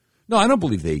 No, I don't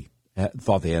believe they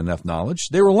thought they had enough knowledge.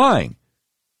 They were lying.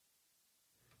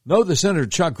 Note that Senator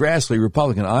Chuck Grassley,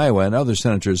 Republican Iowa, and other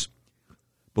senators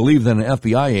believed that an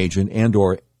FBI agent and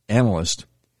or analyst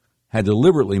had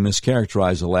deliberately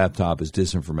mischaracterized the laptop as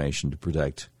disinformation to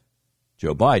protect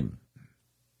Joe Biden.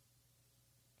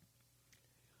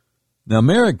 Now,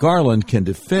 Merrick Garland can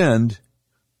defend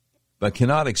but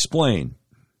cannot explain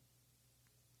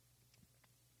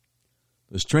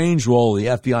the strange role of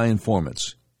the FBI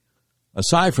informants.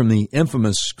 Aside from the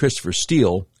infamous Christopher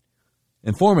Steele,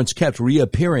 informants kept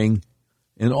reappearing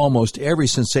in almost every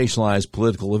sensationalized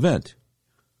political event.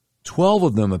 12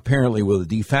 of them apparently were the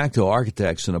de facto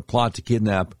architects in a plot to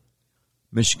kidnap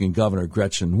Michigan Governor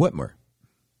Gretchen Whitmer.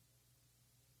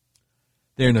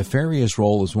 Their nefarious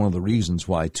role is one of the reasons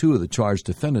why 2 of the charged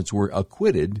defendants were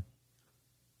acquitted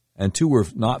and 2 were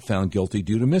not found guilty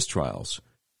due to mistrials.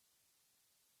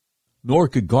 Nor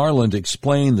could Garland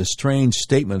explain the strange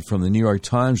statement from the New York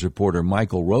Times reporter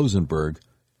Michael Rosenberg,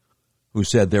 who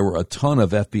said there were a ton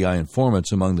of FBI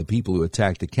informants among the people who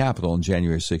attacked the Capitol on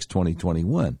January 6,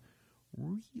 2021.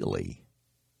 Really?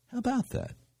 How about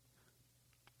that?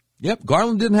 Yep,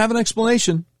 Garland didn't have an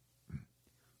explanation.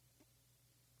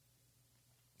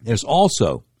 There's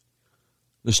also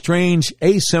the strange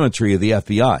asymmetry of the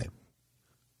FBI.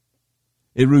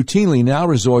 It routinely now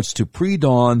resorts to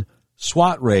pre-dawn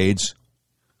SWAT raids,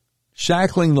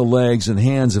 shackling the legs and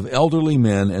hands of elderly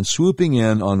men and swooping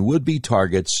in on would-be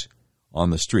targets on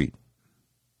the street.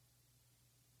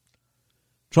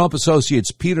 Trump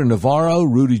associates Peter Navarro,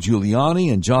 Rudy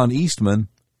Giuliani, and John Eastman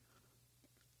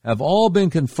have all been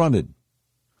confronted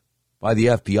by the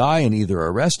FBI and either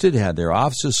arrested, had their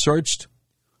offices searched,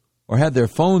 or had their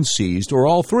phones seized, or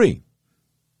all 3.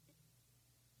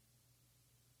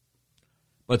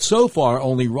 But so far,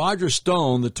 only Roger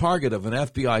Stone, the target of an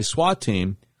FBI SWAT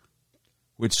team,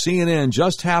 which CNN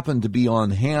just happened to be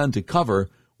on hand to cover,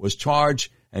 was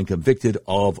charged and convicted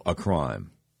of a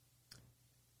crime.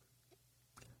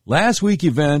 Last week's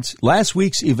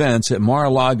events at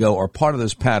Mar-a-Lago are part of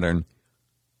this pattern,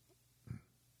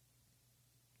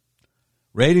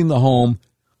 raiding the home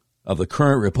of the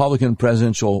current Republican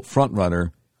presidential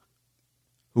frontrunner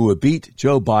who would beat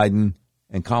Joe Biden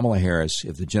and Kamala Harris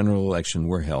if the general election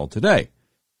were held today.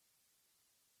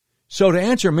 So to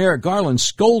answer Merrick Garland's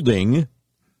scolding,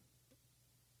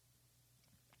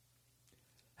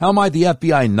 how might the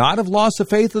FBI not have lost the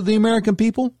faith of the American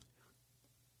people?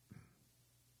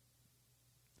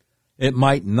 It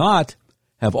might not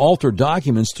have altered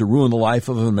documents to ruin the life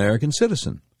of an American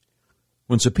citizen.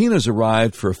 When subpoenas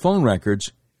arrived for phone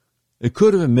records, it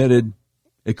could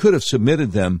have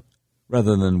submitted them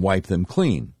rather than wipe them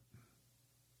clean.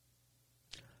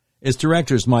 Its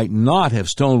directors might not have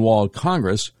stonewalled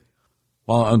Congress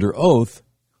while under oath,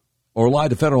 or lied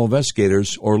to federal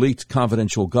investigators, or leaked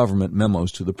confidential government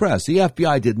memos to the press. The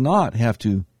FBI did not have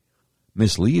to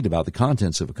mislead about the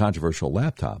contents of a controversial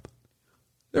laptop.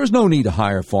 There was no need to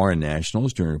hire foreign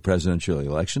nationals during a presidential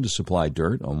election to supply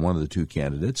dirt on one of the two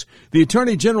candidates. The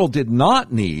Attorney General did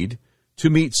not need to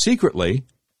meet secretly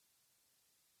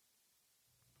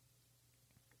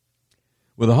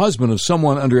with a husband of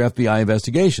someone under FBI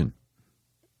investigation.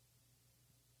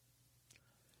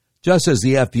 Just as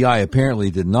the FBI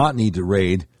apparently did not need to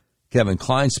raid Kevin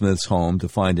Kleinsmith's home to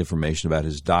find information about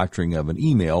his doctoring of an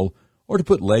email, or to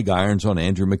put leg irons on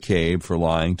Andrew McCabe for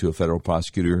lying to a federal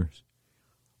prosecutor,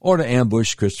 or to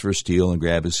ambush Christopher Steele and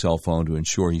grab his cell phone to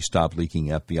ensure he stopped leaking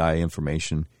FBI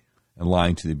information and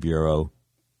lying to the Bureau.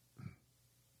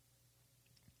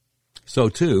 So,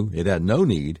 too, it had no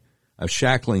need of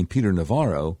shackling Peter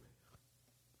Navarro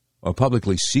or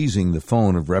publicly seizing the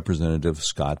phone of Representative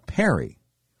Scott Perry.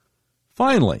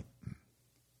 Finally,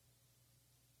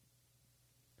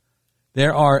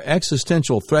 there are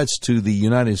existential threats to the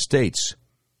United States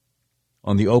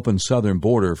on the open southern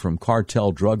border from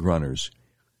cartel drug runners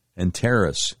and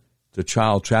terrorists to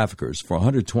child traffickers. For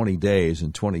 120 days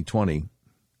in 2020,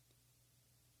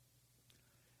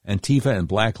 Antifa and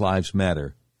Black Lives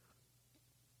Matter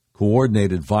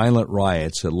coordinated violent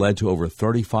riots that led to over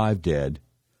 35 dead,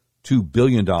 $2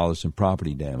 billion in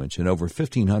property damage, and over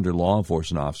 1,500 law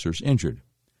enforcement officers injured.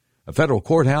 A federal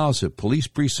courthouse, a police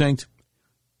precinct,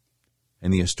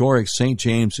 and the historic St.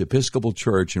 James Episcopal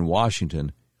Church in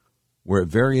Washington were at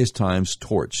various times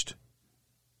torched.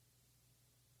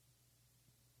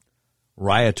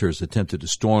 Rioters attempted to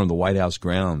storm the White House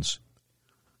grounds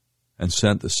and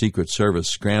sent the Secret Service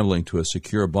scrambling to a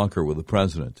secure bunker with the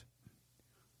president.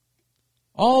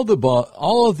 All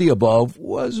of the above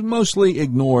was mostly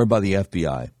ignored by the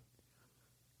FBI.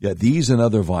 Yet these and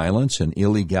other violence and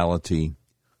illegality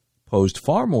posed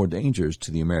far more dangers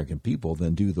to the American people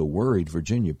than do the worried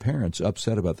Virginia parents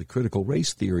upset about the critical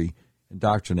race theory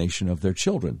indoctrination of their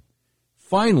children.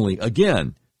 Finally,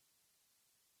 again,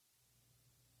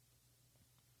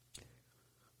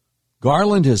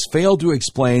 Garland has failed to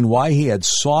explain why he had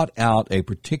sought out a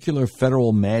particular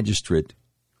federal magistrate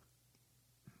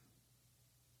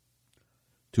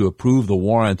to approve the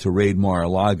warrant to raid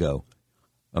Mar-a-Lago,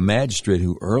 a magistrate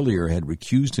who earlier had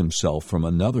recused himself from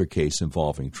another case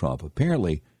involving Trump.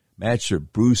 Apparently,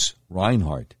 Magistrate Bruce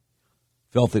Reinhart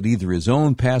felt that either his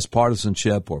own past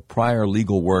partisanship or prior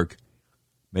legal work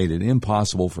made it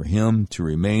impossible for him to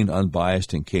remain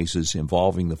unbiased in cases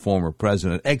involving the former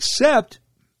president, except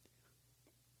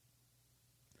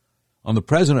on the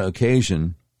present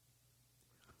occasion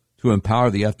to empower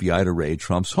the FBI to raid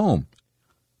Trump's home.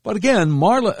 But again,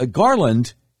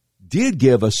 Garland did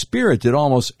give a spirited,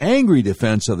 almost angry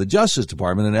defense of the Justice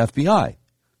Department and FBI.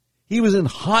 He was in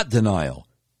hot denial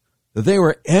that they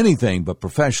were anything but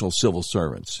professional civil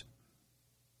servants.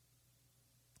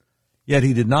 Yet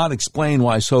he did not explain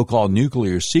why so-called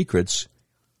nuclear secrets,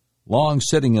 long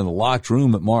sitting in the locked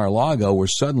room at Mar-a-Lago, were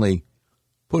suddenly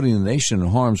putting the nation in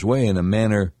harm's way in a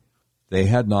manner they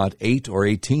had not 8 or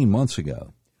 18 months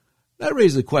ago. That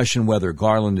raises the question whether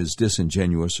Garland is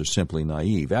disingenuous or simply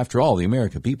naive. After all, the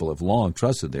American people have long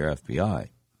trusted their FBI.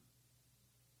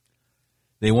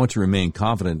 They want to remain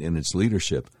confident in its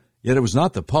leadership, yet it was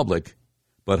not the public,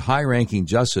 but high-ranking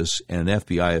justice and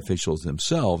FBI officials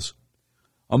themselves,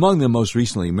 among them most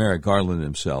recently Merrick Garland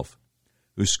himself,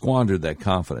 who squandered that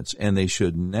confidence, and they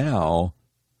should now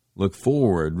look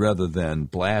forward rather than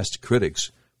blast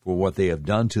critics for what they have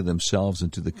done to themselves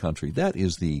and to the country. That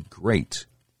is the great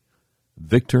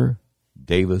Victor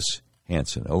Davis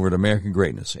Hanson. Over at American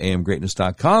Greatness,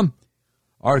 amgreatness.com,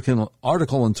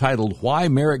 article entitled Why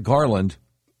Merrick Garland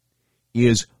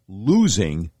is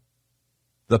Losing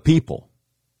the People.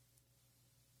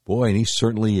 Boy, and he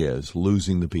certainly is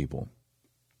losing the people.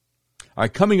 All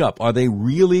right, coming up, are they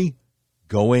really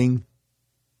going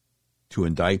to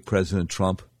indict President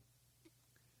Trump?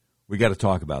 We got to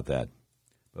talk about that.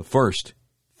 But first,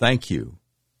 thank you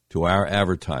to our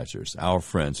advertisers, our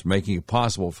friends, for making it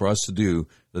possible for us to do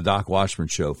the Doc Washburn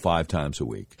Show 5 times a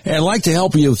week. And I'd like to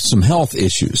help you with some health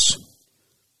issues.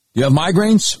 You have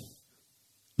migraines,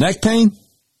 neck pain,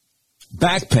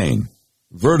 back pain,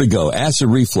 vertigo, acid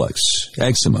reflux,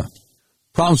 eczema,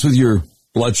 problems with your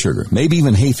blood sugar, maybe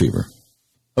even hay fever.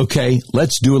 Okay,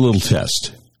 let's do a little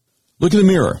test. Look in the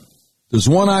mirror. Does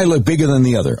one eye look bigger than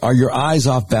the other? Are your eyes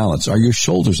off balance? Are your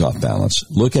shoulders off balance?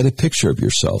 Look at a picture of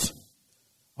yourself.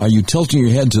 Are you tilting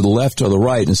your head to the left or the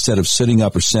right instead of sitting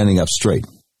up or standing up straight?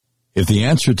 If the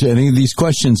answer to any of these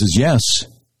questions is yes,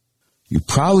 you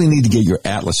probably need to get your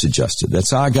atlas adjusted.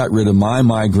 That's how I got rid of my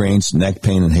migraines, neck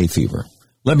pain, and hay fever.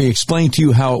 Let me explain to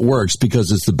you how it works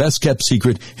because it's the best kept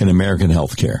secret in American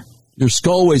healthcare. Your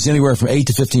skull weighs anywhere from 8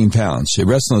 to 15 pounds. It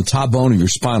rests on the top bone of your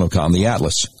spinal column, the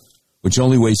atlas, which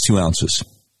only weighs 2 ounces.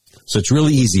 So it's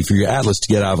really easy for your atlas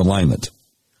to get out of alignment.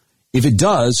 If it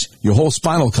does, your whole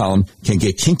spinal column can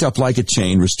get kinked up like a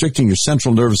chain, restricting your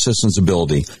central nervous system's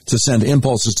ability to send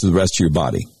impulses to the rest of your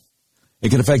body. It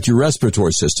can affect your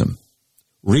respiratory system,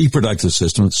 reproductive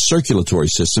system, circulatory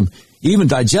system, even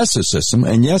digestive system,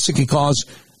 and yes, it can cause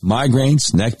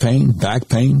migraines, neck pain, back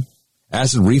pain,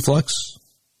 acid reflux,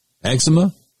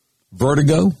 eczema,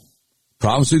 vertigo,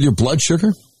 problems with your blood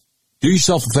sugar. Do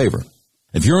yourself a favor.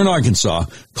 If you're in Arkansas,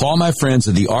 call my friends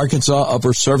at the Arkansas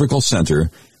Upper Cervical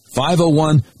Center,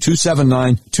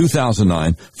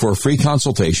 501-279-2009 for a free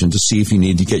consultation to see if you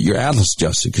need to get your atlas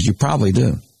adjusted, because you probably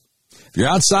do. If you're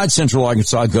outside Central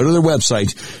Arkansas, go to their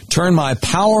website,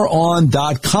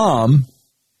 turnmypoweron.com,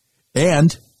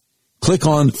 and click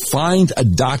on Find a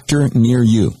Doctor Near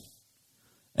You.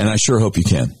 And I sure hope you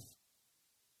can.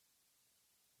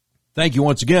 Thank you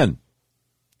once again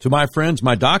to my friends,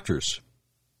 my doctors,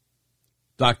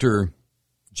 Dr.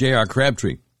 J.R.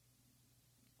 Crabtree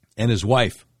and his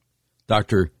wife,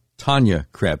 Dr. Tanya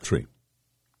Crabtree,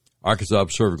 Arkansas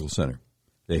Cervical Center.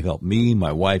 They've helped me,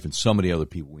 my wife, and so many other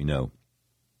people we know.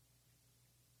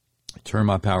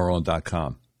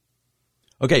 TurnMyPowerOn.com.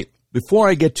 Okay, before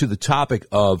I get to the topic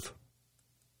of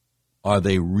are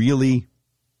they really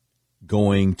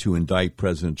going to indict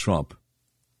President Trump,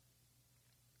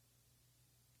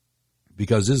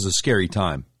 because this is a scary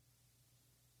time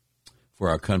for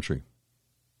our country,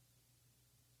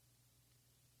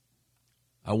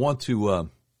 I want to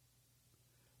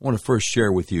first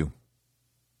share with you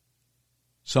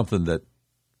something that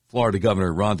Florida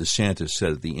Governor Ron DeSantis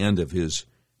said at the end of his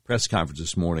press conference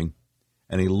this morning,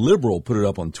 and a liberal put it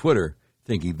up on Twitter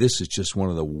thinking this is just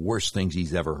one of the worst things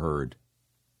he's ever heard.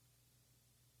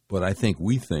 But I think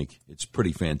we think it's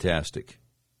pretty fantastic.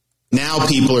 Now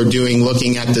people are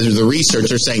looking at the research.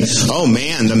 They're saying, oh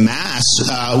man, the masks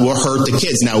will hurt the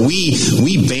kids. Now we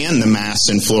banned the masks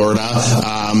in Florida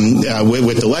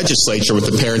with the legislature,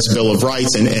 with the Parents' Bill of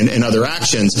Rights and other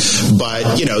actions.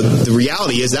 But, the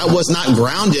reality is that was not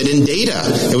grounded in data.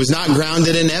 It was not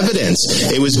grounded in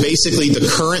evidence. It was basically the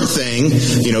current thing.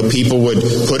 People would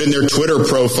put in their Twitter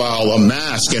profile a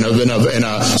mask and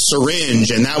a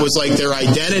syringe, and that was like their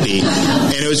identity.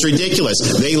 And it was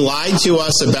ridiculous. They lied to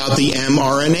us about the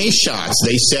mRNA shots.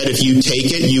 They said if you take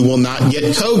it, you will not get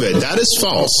COVID. That is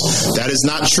false. That is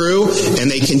not true. And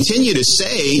they continue to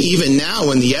say, even now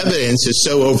when the evidence is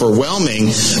so overwhelming,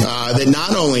 that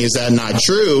not only is that not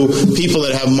true, people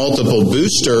that have multiple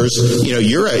boosters,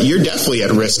 you're definitely at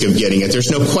risk of getting it.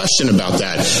 There's no question about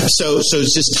that. So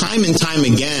it's just time and time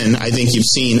again, I think you've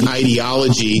seen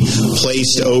ideology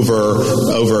placed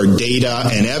over data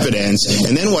and evidence.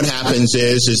 And then what happens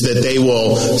is that they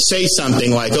will say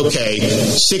something like, okay,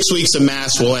 6 weeks of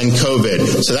masks will end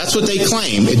COVID. So that's what they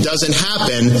claim. It doesn't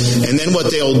happen. And then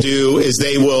what they'll do is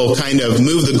they will kind of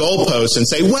move the goalposts and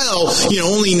say, well,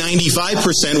 only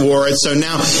 95% wore it. So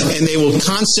now, and they will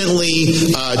constantly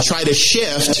try to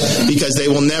shift because they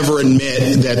will never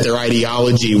admit that their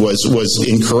ideology was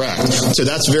incorrect. So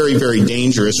that's very, very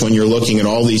dangerous when you're looking at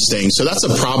all these things. So that's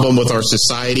a problem with our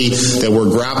society that we're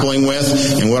grappling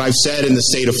with. And what I've said in the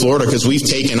state of Florida, because we've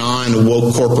taken on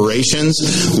woke corporations,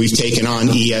 we've taken on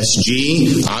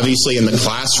ESG. Obviously, in the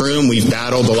classroom, we've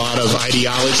battled a lot of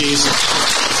ideologies.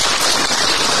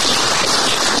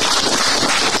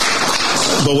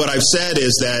 But what I've said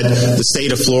is that the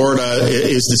state of Florida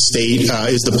is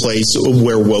the place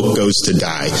where woke goes to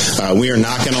die. We are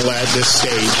not going to let this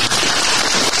state...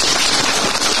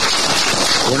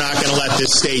 We're not going to let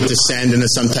this state descend into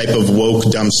some type of woke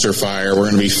dumpster fire. We're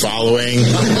going to be following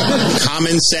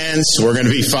common sense. We're going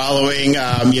to be following,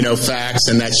 facts,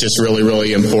 and that's just really,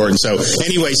 really important. So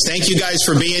anyways, thank you guys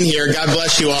for being here. God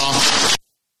bless you all.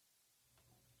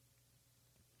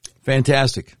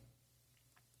 Fantastic.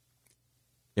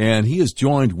 And he is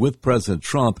joined with President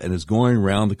Trump and is going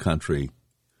around the country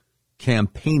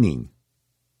campaigning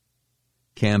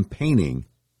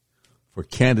for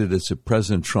candidates that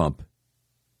President Trump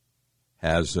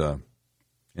has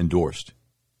endorsed.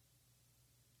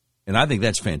 And I think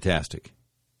that's fantastic.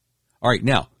 All right,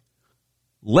 now,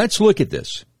 let's look at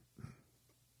this.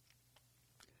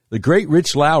 The great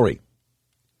Rich Lowry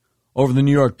over the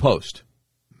New York Post.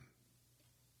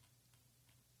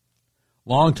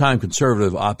 Longtime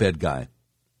conservative op-ed guy.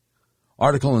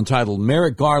 Article entitled,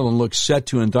 Merrick Garland looks set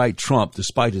to indict Trump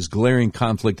despite his glaring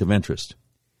conflict of interest.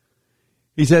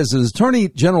 He says, does Attorney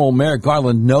General Merrick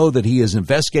Garland know that he is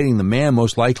investigating the man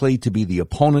most likely to be the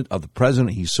opponent of the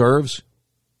president he serves?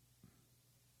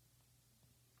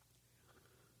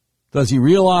 Does he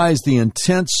realize the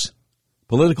intense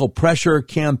political pressure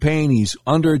campaign he's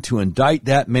under to indict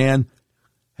that man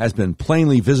has been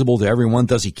plainly visible to everyone?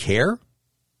 Does he care?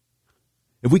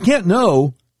 If we can't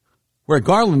know where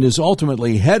Garland is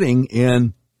ultimately heading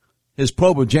in his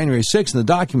probe of January 6th and the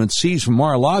documents seized from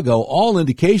Mar-a-Lago, all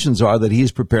indications are that he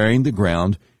is preparing the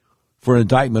ground for an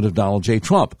indictment of Donald J.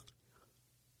 Trump.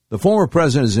 The former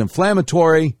president is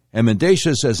inflammatory and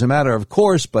mendacious as a matter of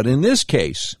course, but in this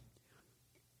case,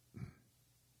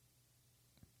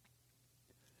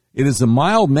 it is the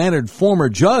mild-mannered former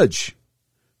judge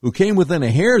who came within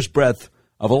a hair's breadth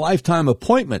of a lifetime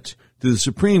appointment to the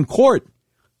Supreme Court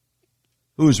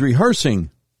who is rehearsing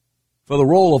for the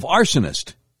role of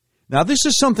arsonist. Now, this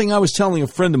is something I was telling a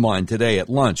friend of mine today at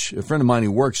lunch, a friend of mine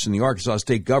who works in the Arkansas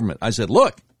state government. I said,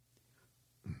 look,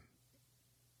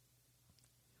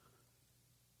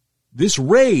 this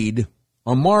raid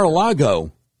on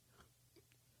Mar-a-Lago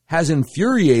has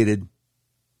infuriated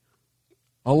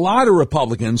a lot of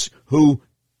Republicans who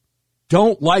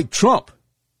don't like Trump.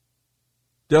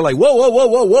 They're like,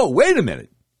 whoa, wait a minute.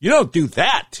 You don't do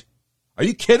that. Are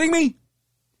you kidding me?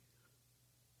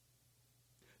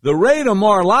 The raid on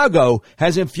Mar-a-Lago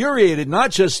has infuriated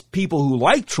not just people who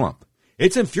like Trump.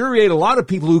 It's infuriated a lot of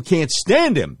people who can't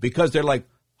stand him because they're like,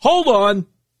 hold on.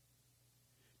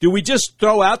 Do we just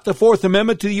throw out the Fourth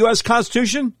Amendment to the U.S.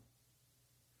 Constitution?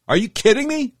 Are you kidding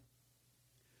me?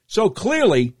 So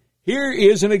clearly, here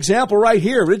is an example right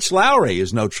here. Rich Lowry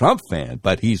is no Trump fan,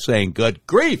 but he's saying, good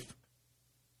grief.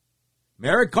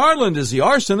 Merrick Garland is the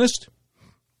arsonist.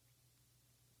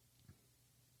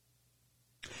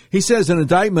 He says an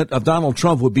indictment of Donald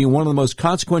Trump would be one of the most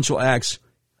consequential acts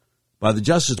by the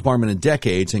Justice Department in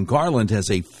decades, and Garland has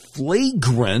a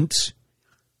flagrant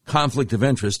conflict of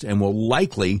interest and will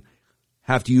likely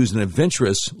have to use an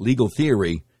adventurous legal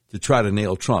theory to try to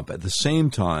nail Trump. At the same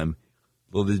time,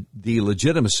 the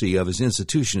legitimacy of his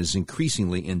institution is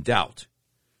increasingly in doubt.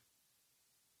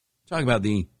 Talking about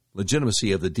the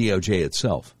legitimacy of the DOJ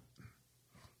itself.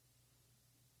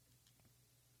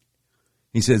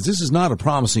 He says this is not a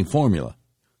promising formula.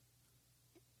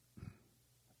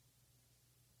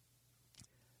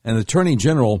 An attorney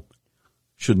general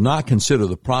should not consider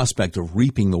the prospect of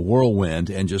reaping the whirlwind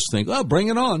and just think, oh, bring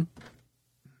it on.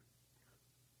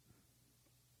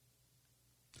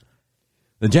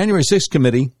 The January 6th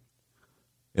committee,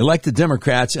 elected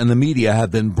Democrats, and the media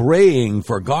have been braying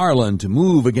for Garland to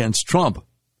move against Trump.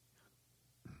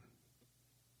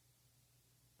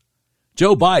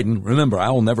 Joe Biden, remember,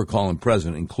 I will never call him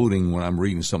president, including when I'm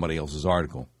reading somebody else's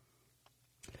article.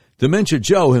 Dementia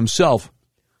Joe himself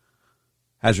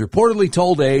has reportedly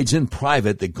told aides in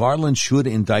private that Garland should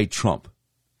indict Trump.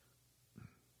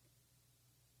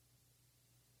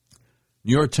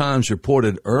 New York Times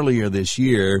reported earlier this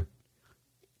year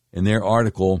in their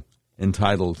article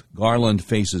entitled, Garland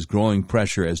Faces Growing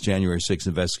Pressure as January 6th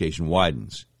Investigation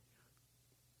Widens.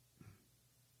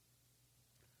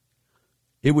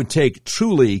 It would take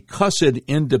truly cussed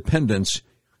independence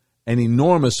and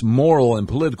enormous moral and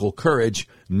political courage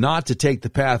not to take the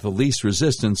path of least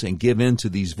resistance and give in to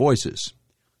these voices.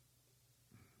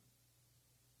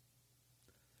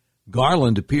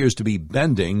 Garland appears to be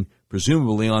bending,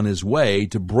 presumably on his way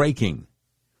to breaking.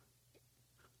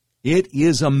 It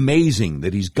is amazing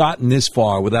that he's gotten this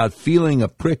far without feeling a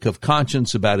prick of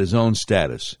conscience about his own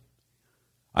status.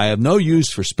 I have no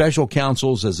use for special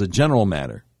counsels as a general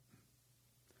matter.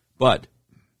 But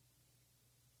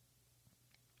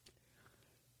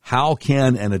how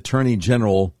can an attorney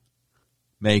general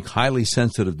make highly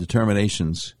sensitive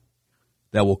determinations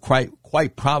that will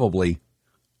quite probably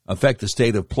affect the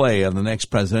state of play of the next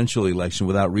presidential election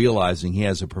without realizing he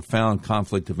has a profound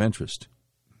conflict of interest?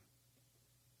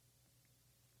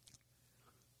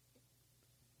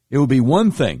 It would be one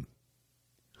thing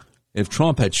if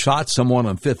Trump had shot someone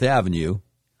on Fifth Avenue,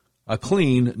 a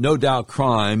clean, no doubt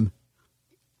crime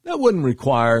that wouldn't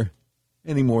require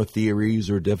any more theories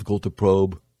or difficult to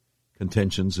probe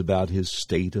contentions about his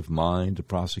state of mind to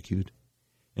prosecute.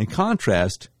 In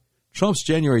contrast, Trump's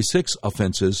January 6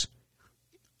 offenses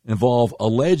involve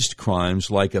alleged crimes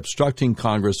like obstructing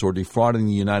Congress or defrauding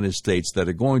the United States that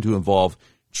are going to involve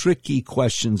tricky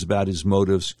questions about his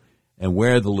motives and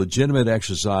where the legitimate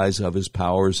exercise of his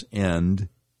powers end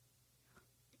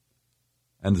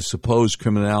and the supposed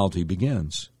criminality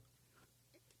begins.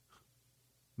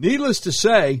 Needless to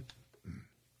say,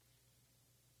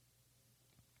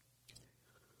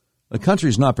 the country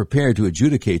is not prepared to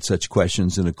adjudicate such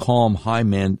questions in a calm,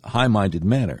 high-minded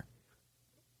manner.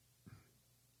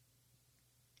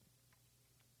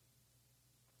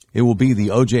 It will be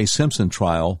the O.J. Simpson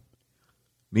trial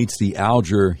meets the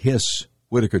Alger Hiss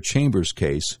Whitaker Chambers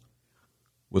case,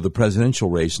 with the presidential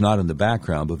race not in the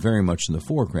background but very much in the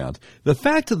foreground. The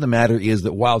fact of the matter is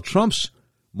that while Trump's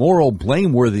moral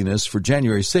blameworthiness for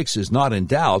January 6th is not in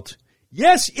doubt,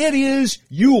 yes, it is,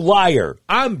 you liar.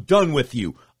 I'm done with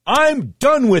you. I'm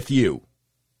done with you.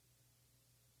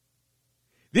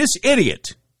 This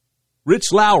idiot,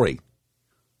 Rich Lowry,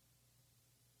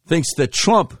 thinks that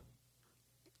Trump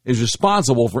is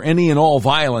responsible for any and all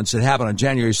violence that happened on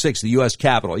January 6th at the U.S.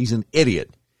 Capitol. He's an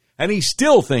idiot. And he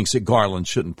still thinks that Garland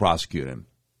shouldn't prosecute him.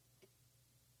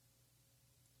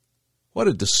 What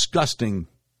a disgusting...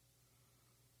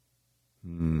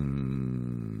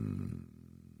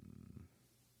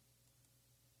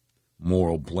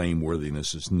 Moral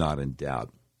blameworthiness is not in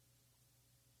doubt.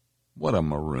 What a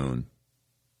maroon.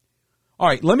 All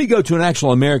right, let me go to an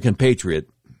actual American patriot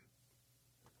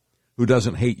who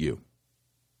doesn't hate you.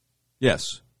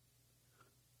 Yes.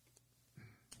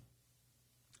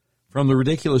 From the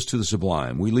ridiculous to the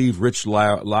sublime, we leave Rich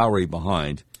Lowry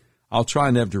behind. I'll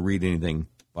try never to read anything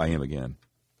by him again.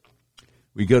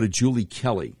 We go to Julie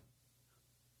Kelly.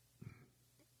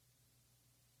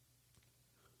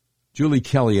 Julie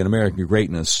Kelly in American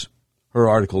Greatness. Her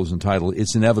article is entitled,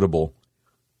 "It's Inevitable,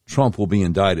 Trump Will Be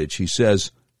Indicted." She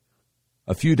says,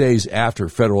 a few days after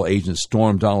federal agents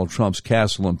stormed Donald Trump's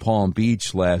castle in Palm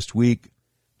Beach last week,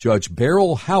 Judge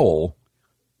Beryl Howell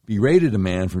berated a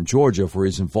man from Georgia for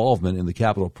his involvement in the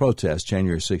Capitol protest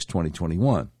January 6,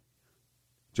 2021.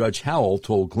 Judge Howell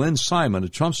told Glenn Simon, a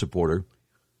Trump supporter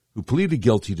who pleaded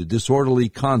guilty to disorderly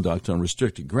conduct on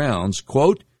restricted grounds,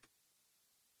 quote,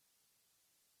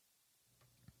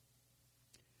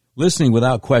 "Listening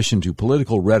without question to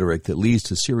political rhetoric that leads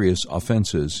to serious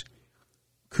offenses,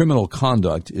 criminal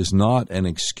conduct is not an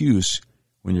excuse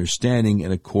when you're standing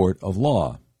in a court of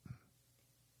law.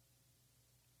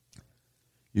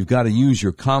 You've got to use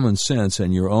your common sense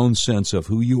and your own sense of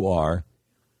who you are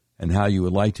and how you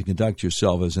would like to conduct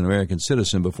yourself as an American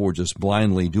citizen before just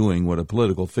blindly doing what a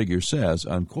political figure says,"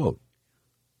 unquote.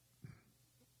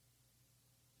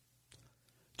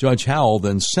 Judge Howell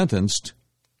then sentenced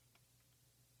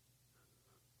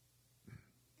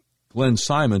Glenn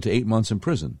Simon to 8 months in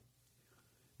prison.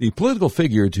 The political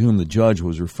figure to whom the judge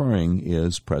was referring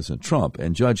is President Trump,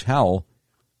 and Judge Howell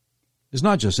is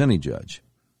not just any judge.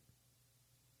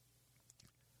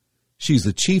 She's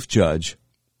the chief judge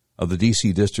of the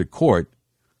D.C. District Court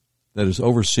that is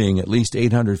overseeing at least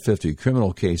 850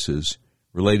 criminal cases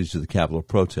related to the Capitol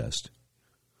protest.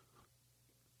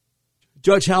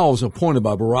 Judge Howell was appointed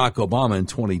by Barack Obama in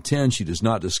 2010. She does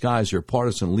not disguise her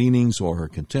partisan leanings or her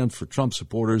contempt for Trump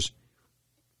supporters.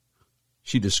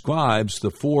 She describes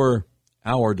the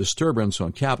 4-hour disturbance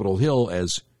on Capitol Hill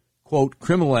as, quote,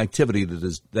 criminal activity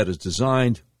that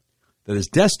is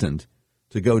destined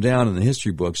to go down in the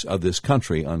history books of this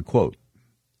country, unquote.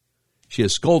 She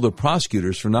has scolded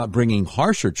prosecutors for not bringing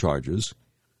harsher charges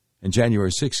in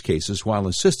January 6 cases while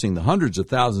insisting the hundreds of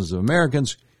thousands of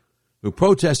Americans who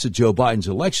protested Joe Biden's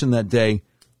election that day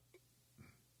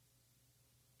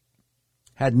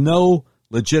had no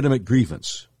legitimate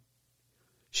grievance.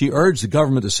 She urged the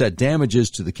government to set damages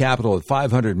to the Capitol at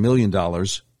 $500 million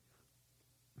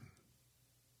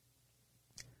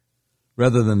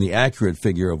rather than the accurate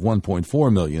figure of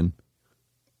 $1.4 million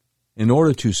in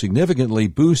order to significantly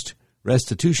boost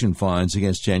restitution fines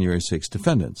against January 6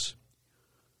 defendants.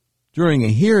 During a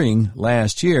hearing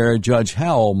last year, Judge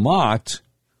Howell mocked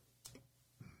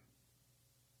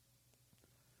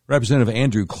Representative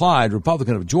Andrew Clyde,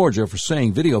 Republican of Georgia, for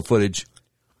saying video footage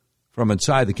from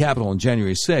inside the Capitol on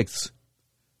January 6th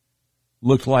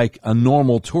looked like a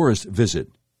normal tourist visit.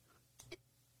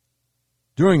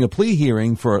 During a plea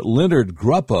hearing for Leonard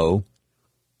Gruppo,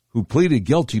 who pleaded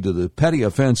guilty to the petty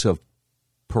offense of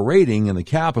parading in the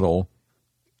Capitol,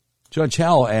 Judge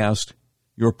Howell asked,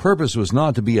 "Your purpose was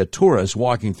not to be a tourist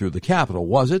walking through the Capitol,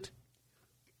 was it?"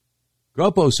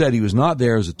 Gruppo said he was not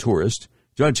there as a tourist.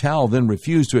 Judge Howell then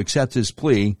refused to accept his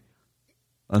plea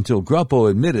until Gruppo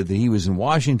admitted that he was in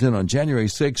Washington on January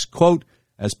 6, quote,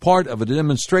 as part of a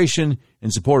demonstration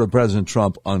in support of President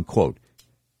Trump, unquote.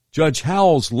 Judge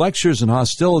Howell's lectures and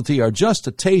hostility are just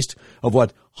a taste of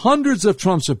what hundreds of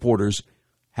Trump supporters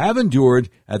have endured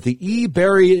at the E.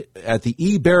 Barrett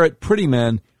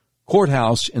Prettyman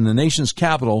courthouse in the nation's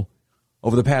capital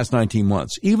over the past 19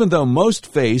 months. Even though most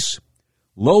face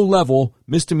low-level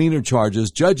misdemeanor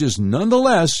charges, judges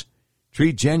nonetheless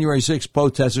treat January 6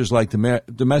 protesters like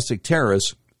domestic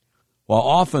terrorists, while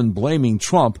often blaming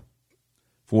Trump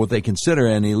for what they consider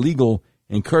an illegal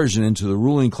incursion into the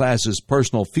ruling class's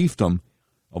personal fiefdom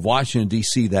of Washington,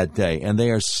 D.C. that day. And they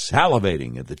are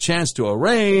salivating at the chance to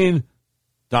arraign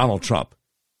Donald Trump.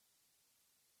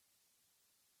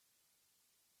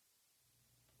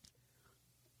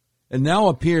 It now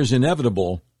appears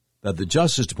inevitable that the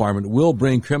Justice Department will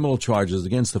bring criminal charges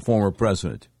against the former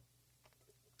president.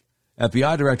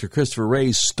 FBI Director Christopher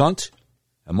Wray's stunt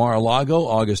at Mar-a-Lago,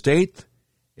 August 8th,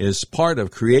 is part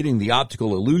of creating the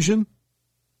optical illusion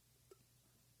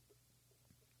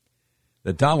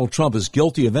that Donald Trump is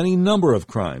guilty of any number of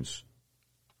crimes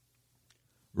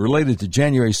related to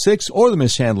January 6th or the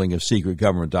mishandling of secret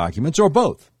government documents, or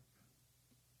both.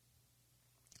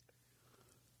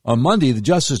 On Monday, the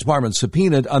Justice Department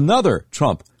subpoenaed another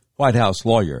Trump White House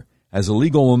lawyer as the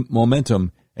legal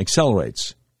momentum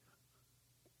accelerates.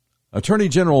 Attorney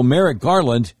General Merrick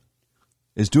Garland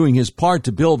is doing his part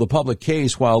to build the public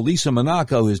case while Lisa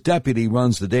Monaco, his deputy,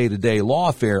 runs the day-to-day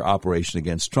lawfare operation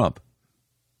against Trump.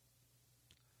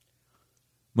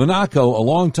 Monaco, a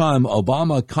longtime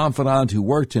Obama confidant who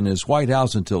worked in his White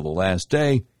House until the last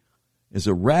day, is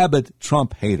a rabid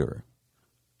Trump hater.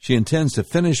 She intends to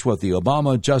finish what the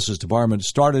Obama Justice Department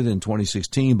started in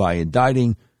 2016 by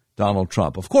indicting Donald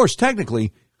Trump. Of course,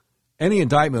 technically, any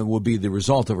indictment would be the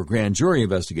result of a grand jury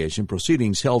investigation,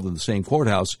 proceedings held in the same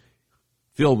courthouse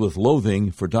filled with loathing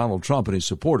for Donald Trump and his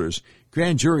supporters.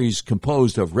 Grand juries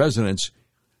composed of residents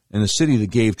in a city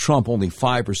that gave Trump only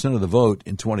 5% of the vote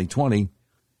in 2020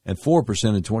 and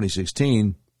 4% in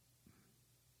 2016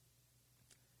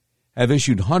 have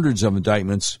issued hundreds of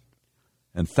indictments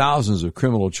and thousands of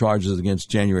criminal charges against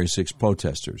January 6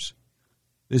 protesters.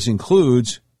 This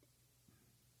includes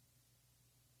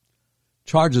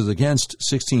charges against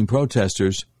 16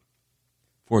 protesters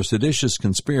for seditious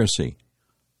conspiracy,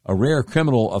 a rare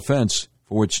criminal offense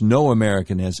for which no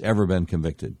American has ever been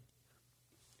convicted.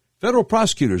 Federal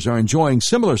prosecutors are enjoying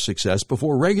similar success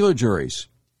before regular juries.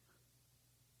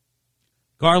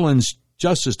 Garland's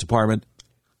Justice Department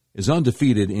is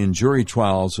undefeated in jury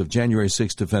trials of January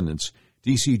 6 defendants.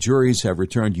 D.C. juries have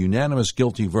returned unanimous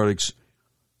guilty verdicts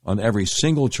on every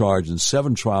single charge in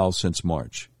 7 trials since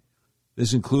March.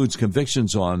 This includes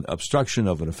convictions on obstruction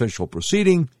of an official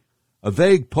proceeding, a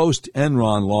vague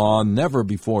post-Enron law never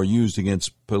before used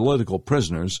against political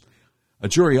prisoners. A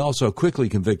jury also quickly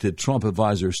convicted Trump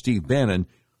advisor Steve Bannon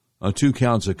on 2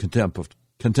 counts of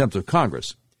contempt of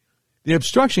Congress. The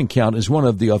obstruction count is one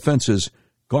of the offenses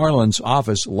Garland's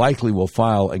office likely will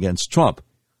file against Trump.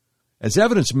 As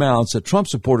evidence mounts that Trump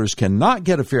supporters cannot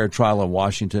get a fair trial in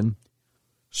Washington,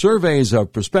 surveys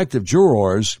of prospective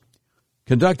jurors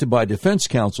conducted by defense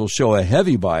counsel show a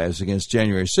heavy bias against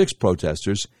January 6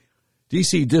 protesters.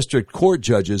 D.C. District Court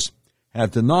judges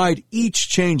have denied each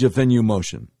change of venue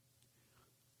motion.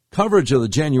 Coverage of the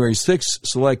January 6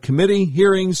 Select Committee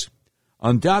hearings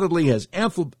undoubtedly has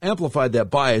amplified that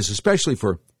bias, especially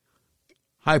for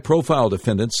high-profile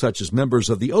defendants such as members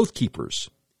of the Oath Keepers.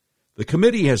 The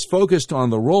committee has focused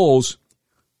on the roles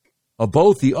of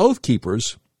both the Oath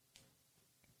Keepers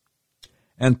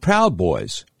and Proud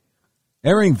Boys,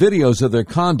 airing videos of their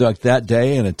conduct that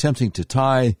day and attempting to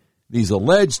tie these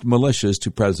alleged militias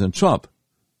to President Trump.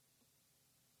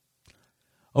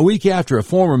 A week after a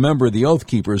former member of the Oath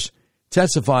Keepers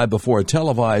testified before a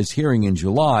televised hearing in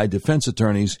July, defense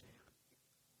attorneys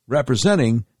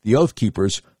representing the Oath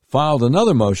Keepers filed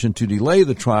another motion to delay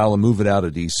the trial and move it out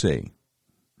of D.C.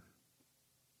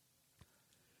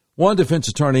 One defense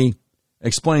attorney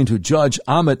explained to Judge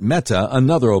Amit Mehta,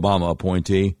 another Obama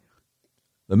appointee,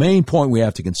 the main point we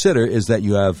have to consider is that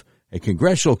you have a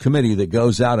congressional committee that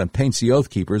goes out and paints the Oath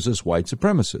Keepers as white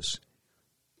supremacists.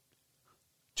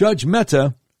 Judge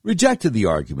Mehta rejected the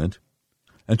argument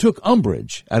and took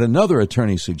umbrage at another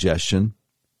attorney's suggestion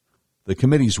the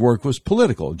committee's work was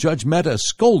political. Judge Mehta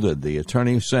scolded the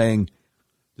attorney, saying,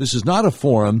 "This is not a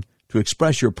forum to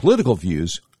express your political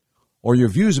views or your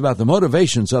views about the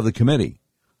motivations of the committee.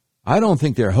 I don't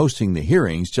think they're hosting the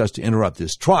hearings just to interrupt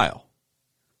this trial."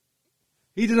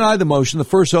 He denied the motion. The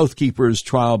first Oath Keepers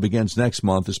trial begins next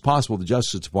month. It's possible the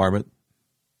Justice Department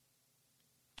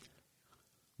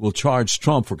will charge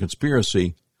Trump for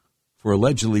conspiracy for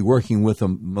allegedly working with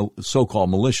the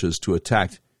so-called militias to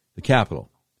attack the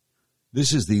Capitol.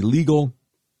 This is the legal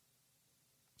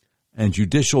and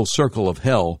judicial circle of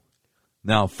hell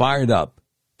now fired up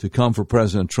to come for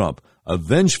President Trump. A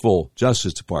vengeful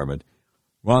Justice Department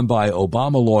run by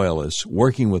Obama loyalists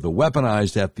working with a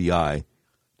weaponized FBI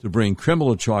to bring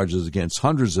criminal charges against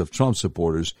hundreds of Trump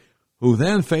supporters who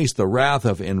then face the wrath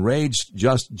of enraged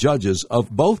judges of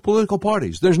both political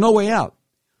parties. There's no way out.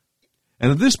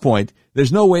 And at this point,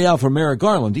 there's no way out for Merrick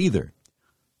Garland either.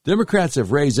 Democrats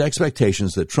have raised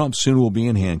expectations that Trump soon will be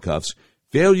in handcuffs.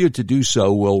 Failure to do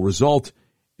so will result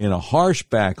in a harsh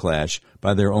backlash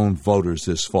by their own voters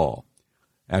this fall.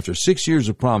 After 6 years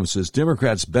of promises,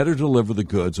 Democrats better deliver the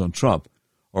goods on Trump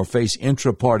or face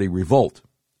intra-party revolt.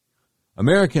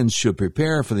 Americans should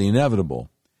prepare for the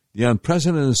inevitable, the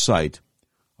unprecedented sight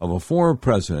of a former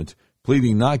president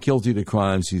pleading not guilty to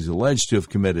crimes he's alleged to have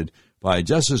committed by a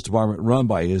Justice Department run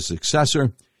by his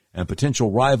successor and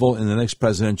potential rival in the next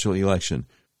presidential election.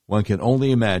 One can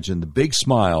only imagine the big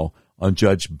smile on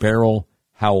Judge Beryl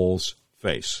Howell's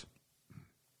face.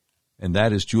 And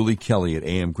that is Julie Kelly at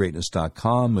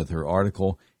amgreatness.com with her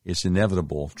article, It's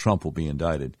Inevitable, Trump Will Be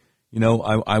Indicted. You know,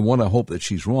 I want to hope that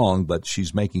she's wrong, but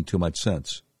she's making too much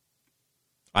sense.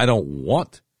 I don't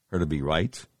want her to be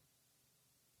right,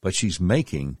 but she's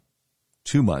making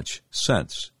too much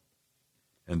sense.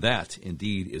 And that,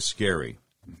 indeed, is scary.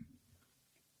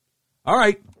 All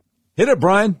right. Hit it,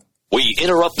 Brian. We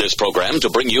interrupt this program to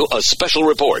bring you a special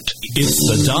report. It's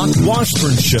the Doc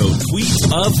Washburn Show Tweet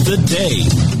of the Day.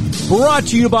 Brought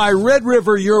to you by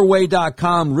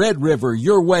RedRiverYourWay.com. Red River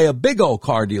Your Way, a big old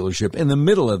car dealership in the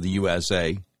middle of the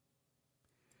USA,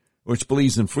 which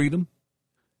believes in freedom,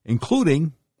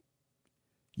 including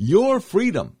your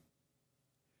freedom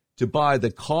to buy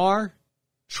the car,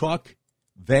 truck,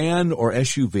 van, or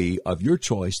SUV of your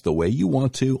choice the way you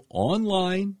want to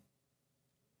online.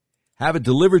 Have it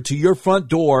delivered to your front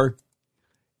door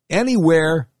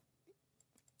anywhere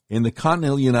in the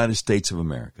continental United States of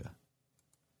America.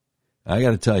 I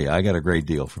got to tell you, I got a great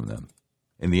deal from them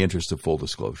in the interest of full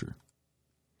disclosure.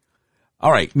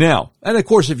 All right, now, and of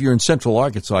course, if you're in Central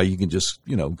Arkansas, you can just,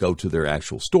 go to their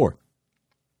actual store.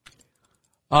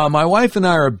 My wife and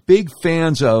I are big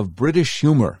fans of British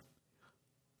humor.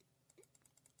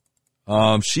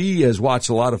 She has watched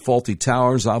a lot of Fawlty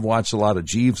Towers. I've watched a lot of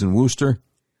Jeeves and Wooster.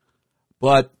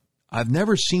 But I've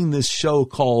never seen this show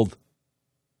called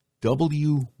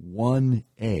W1A.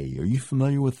 Are you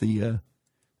familiar with the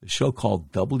show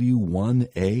called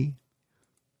W1A?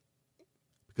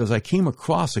 Because I came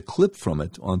across a clip from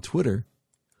it on Twitter,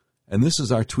 and this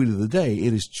is our tweet of the day.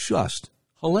 It is just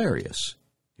hilarious.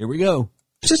 Here we go.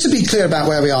 Just to be clear about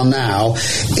where we are now,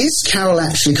 is Carol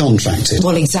actually contracted?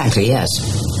 Well, exactly, yes.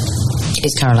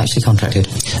 Is Carol actually contracted?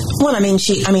 Well, I've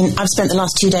spent the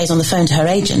last 2 days on the phone to her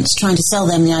agents, trying to sell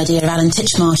them the idea of Alan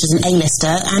Titchmarsh as an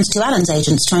A-lister, and to Alan's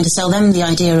agents, trying to sell them the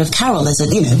idea of Carol as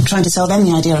trying to sell them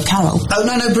the idea of Carol. Oh,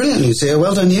 no, brilliant, Lucia.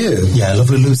 Well done, you. Yeah,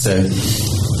 lovely Lucia.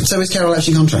 So is Carol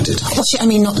actually contracted? Well,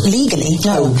 not legally,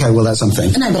 no. Oh, okay, well, that's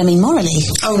something. No, but morally.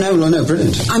 Oh, no,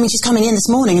 brilliant. She's coming in this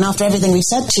morning, and after everything we've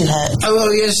said to her... Oh,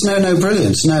 well, yes, no,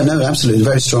 brilliant. No, absolutely,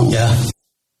 very strong. Yeah.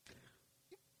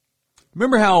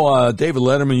 Remember how David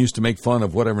Letterman used to make fun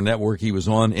of whatever network he was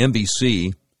on,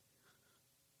 NBC,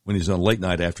 when he was on Late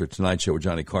Night After Tonight Show with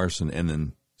Johnny Carson, and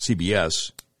then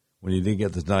CBS, when he didn't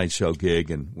get the Tonight Show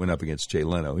gig and went up against Jay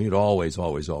Leno. He'd always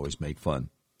make fun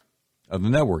of the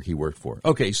network he worked for.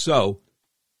 Okay, so,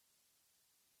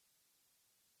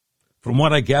 from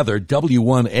what I gathered,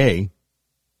 W1A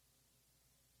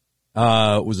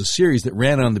was a series that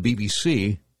ran on the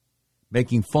BBC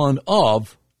making fun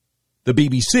of the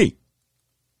BBC.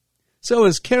 So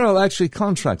is Carol actually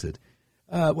contracted?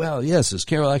 Well, yes, is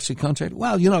Carol actually contracted?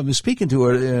 Well, I've been speaking to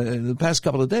her in the past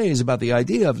couple of days about the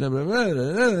idea of...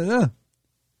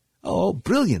 Oh,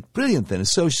 brilliant then.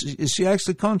 So is she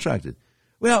actually contracted?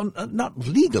 Well, not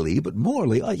legally, but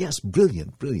morally. Oh, yes,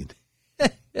 brilliant.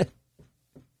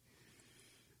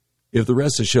 If the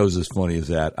rest of the show is as funny as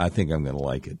that, I think I'm going to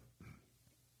like it.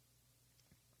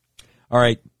 All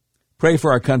right, pray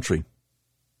for our country,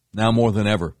 now more than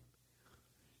ever.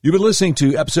 You've been listening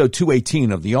to episode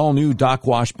 218 of the all-new Doc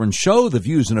Washburn Show. The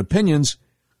views and opinions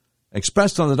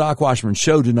expressed on the Doc Washburn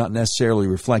Show do not necessarily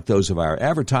reflect those of our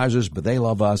advertisers, but they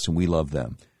love us and we love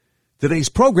them. Today's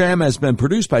program has been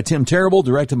produced by Tim Terrible,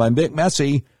 directed by Mick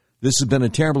Messy. This has been a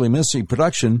Terribly Messy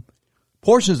production.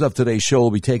 Portions of today's show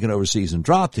will be taken overseas and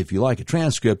dropped. If you like a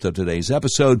transcript of today's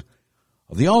episode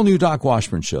of the all-new Doc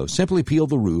Washburn Show, simply peel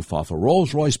the roof off a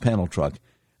Rolls-Royce panel truck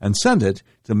and send it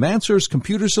to Mansur's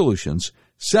Computer Solutions,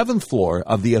 7th floor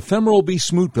of the Ephemeral B.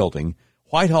 Smoot Building,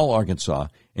 Whitehall, Arkansas,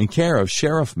 in care of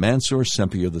Sheriff Mansur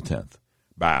Sempier X.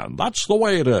 And that's the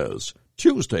way it is.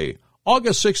 Tuesday,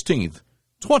 August 16th,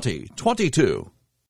 2022.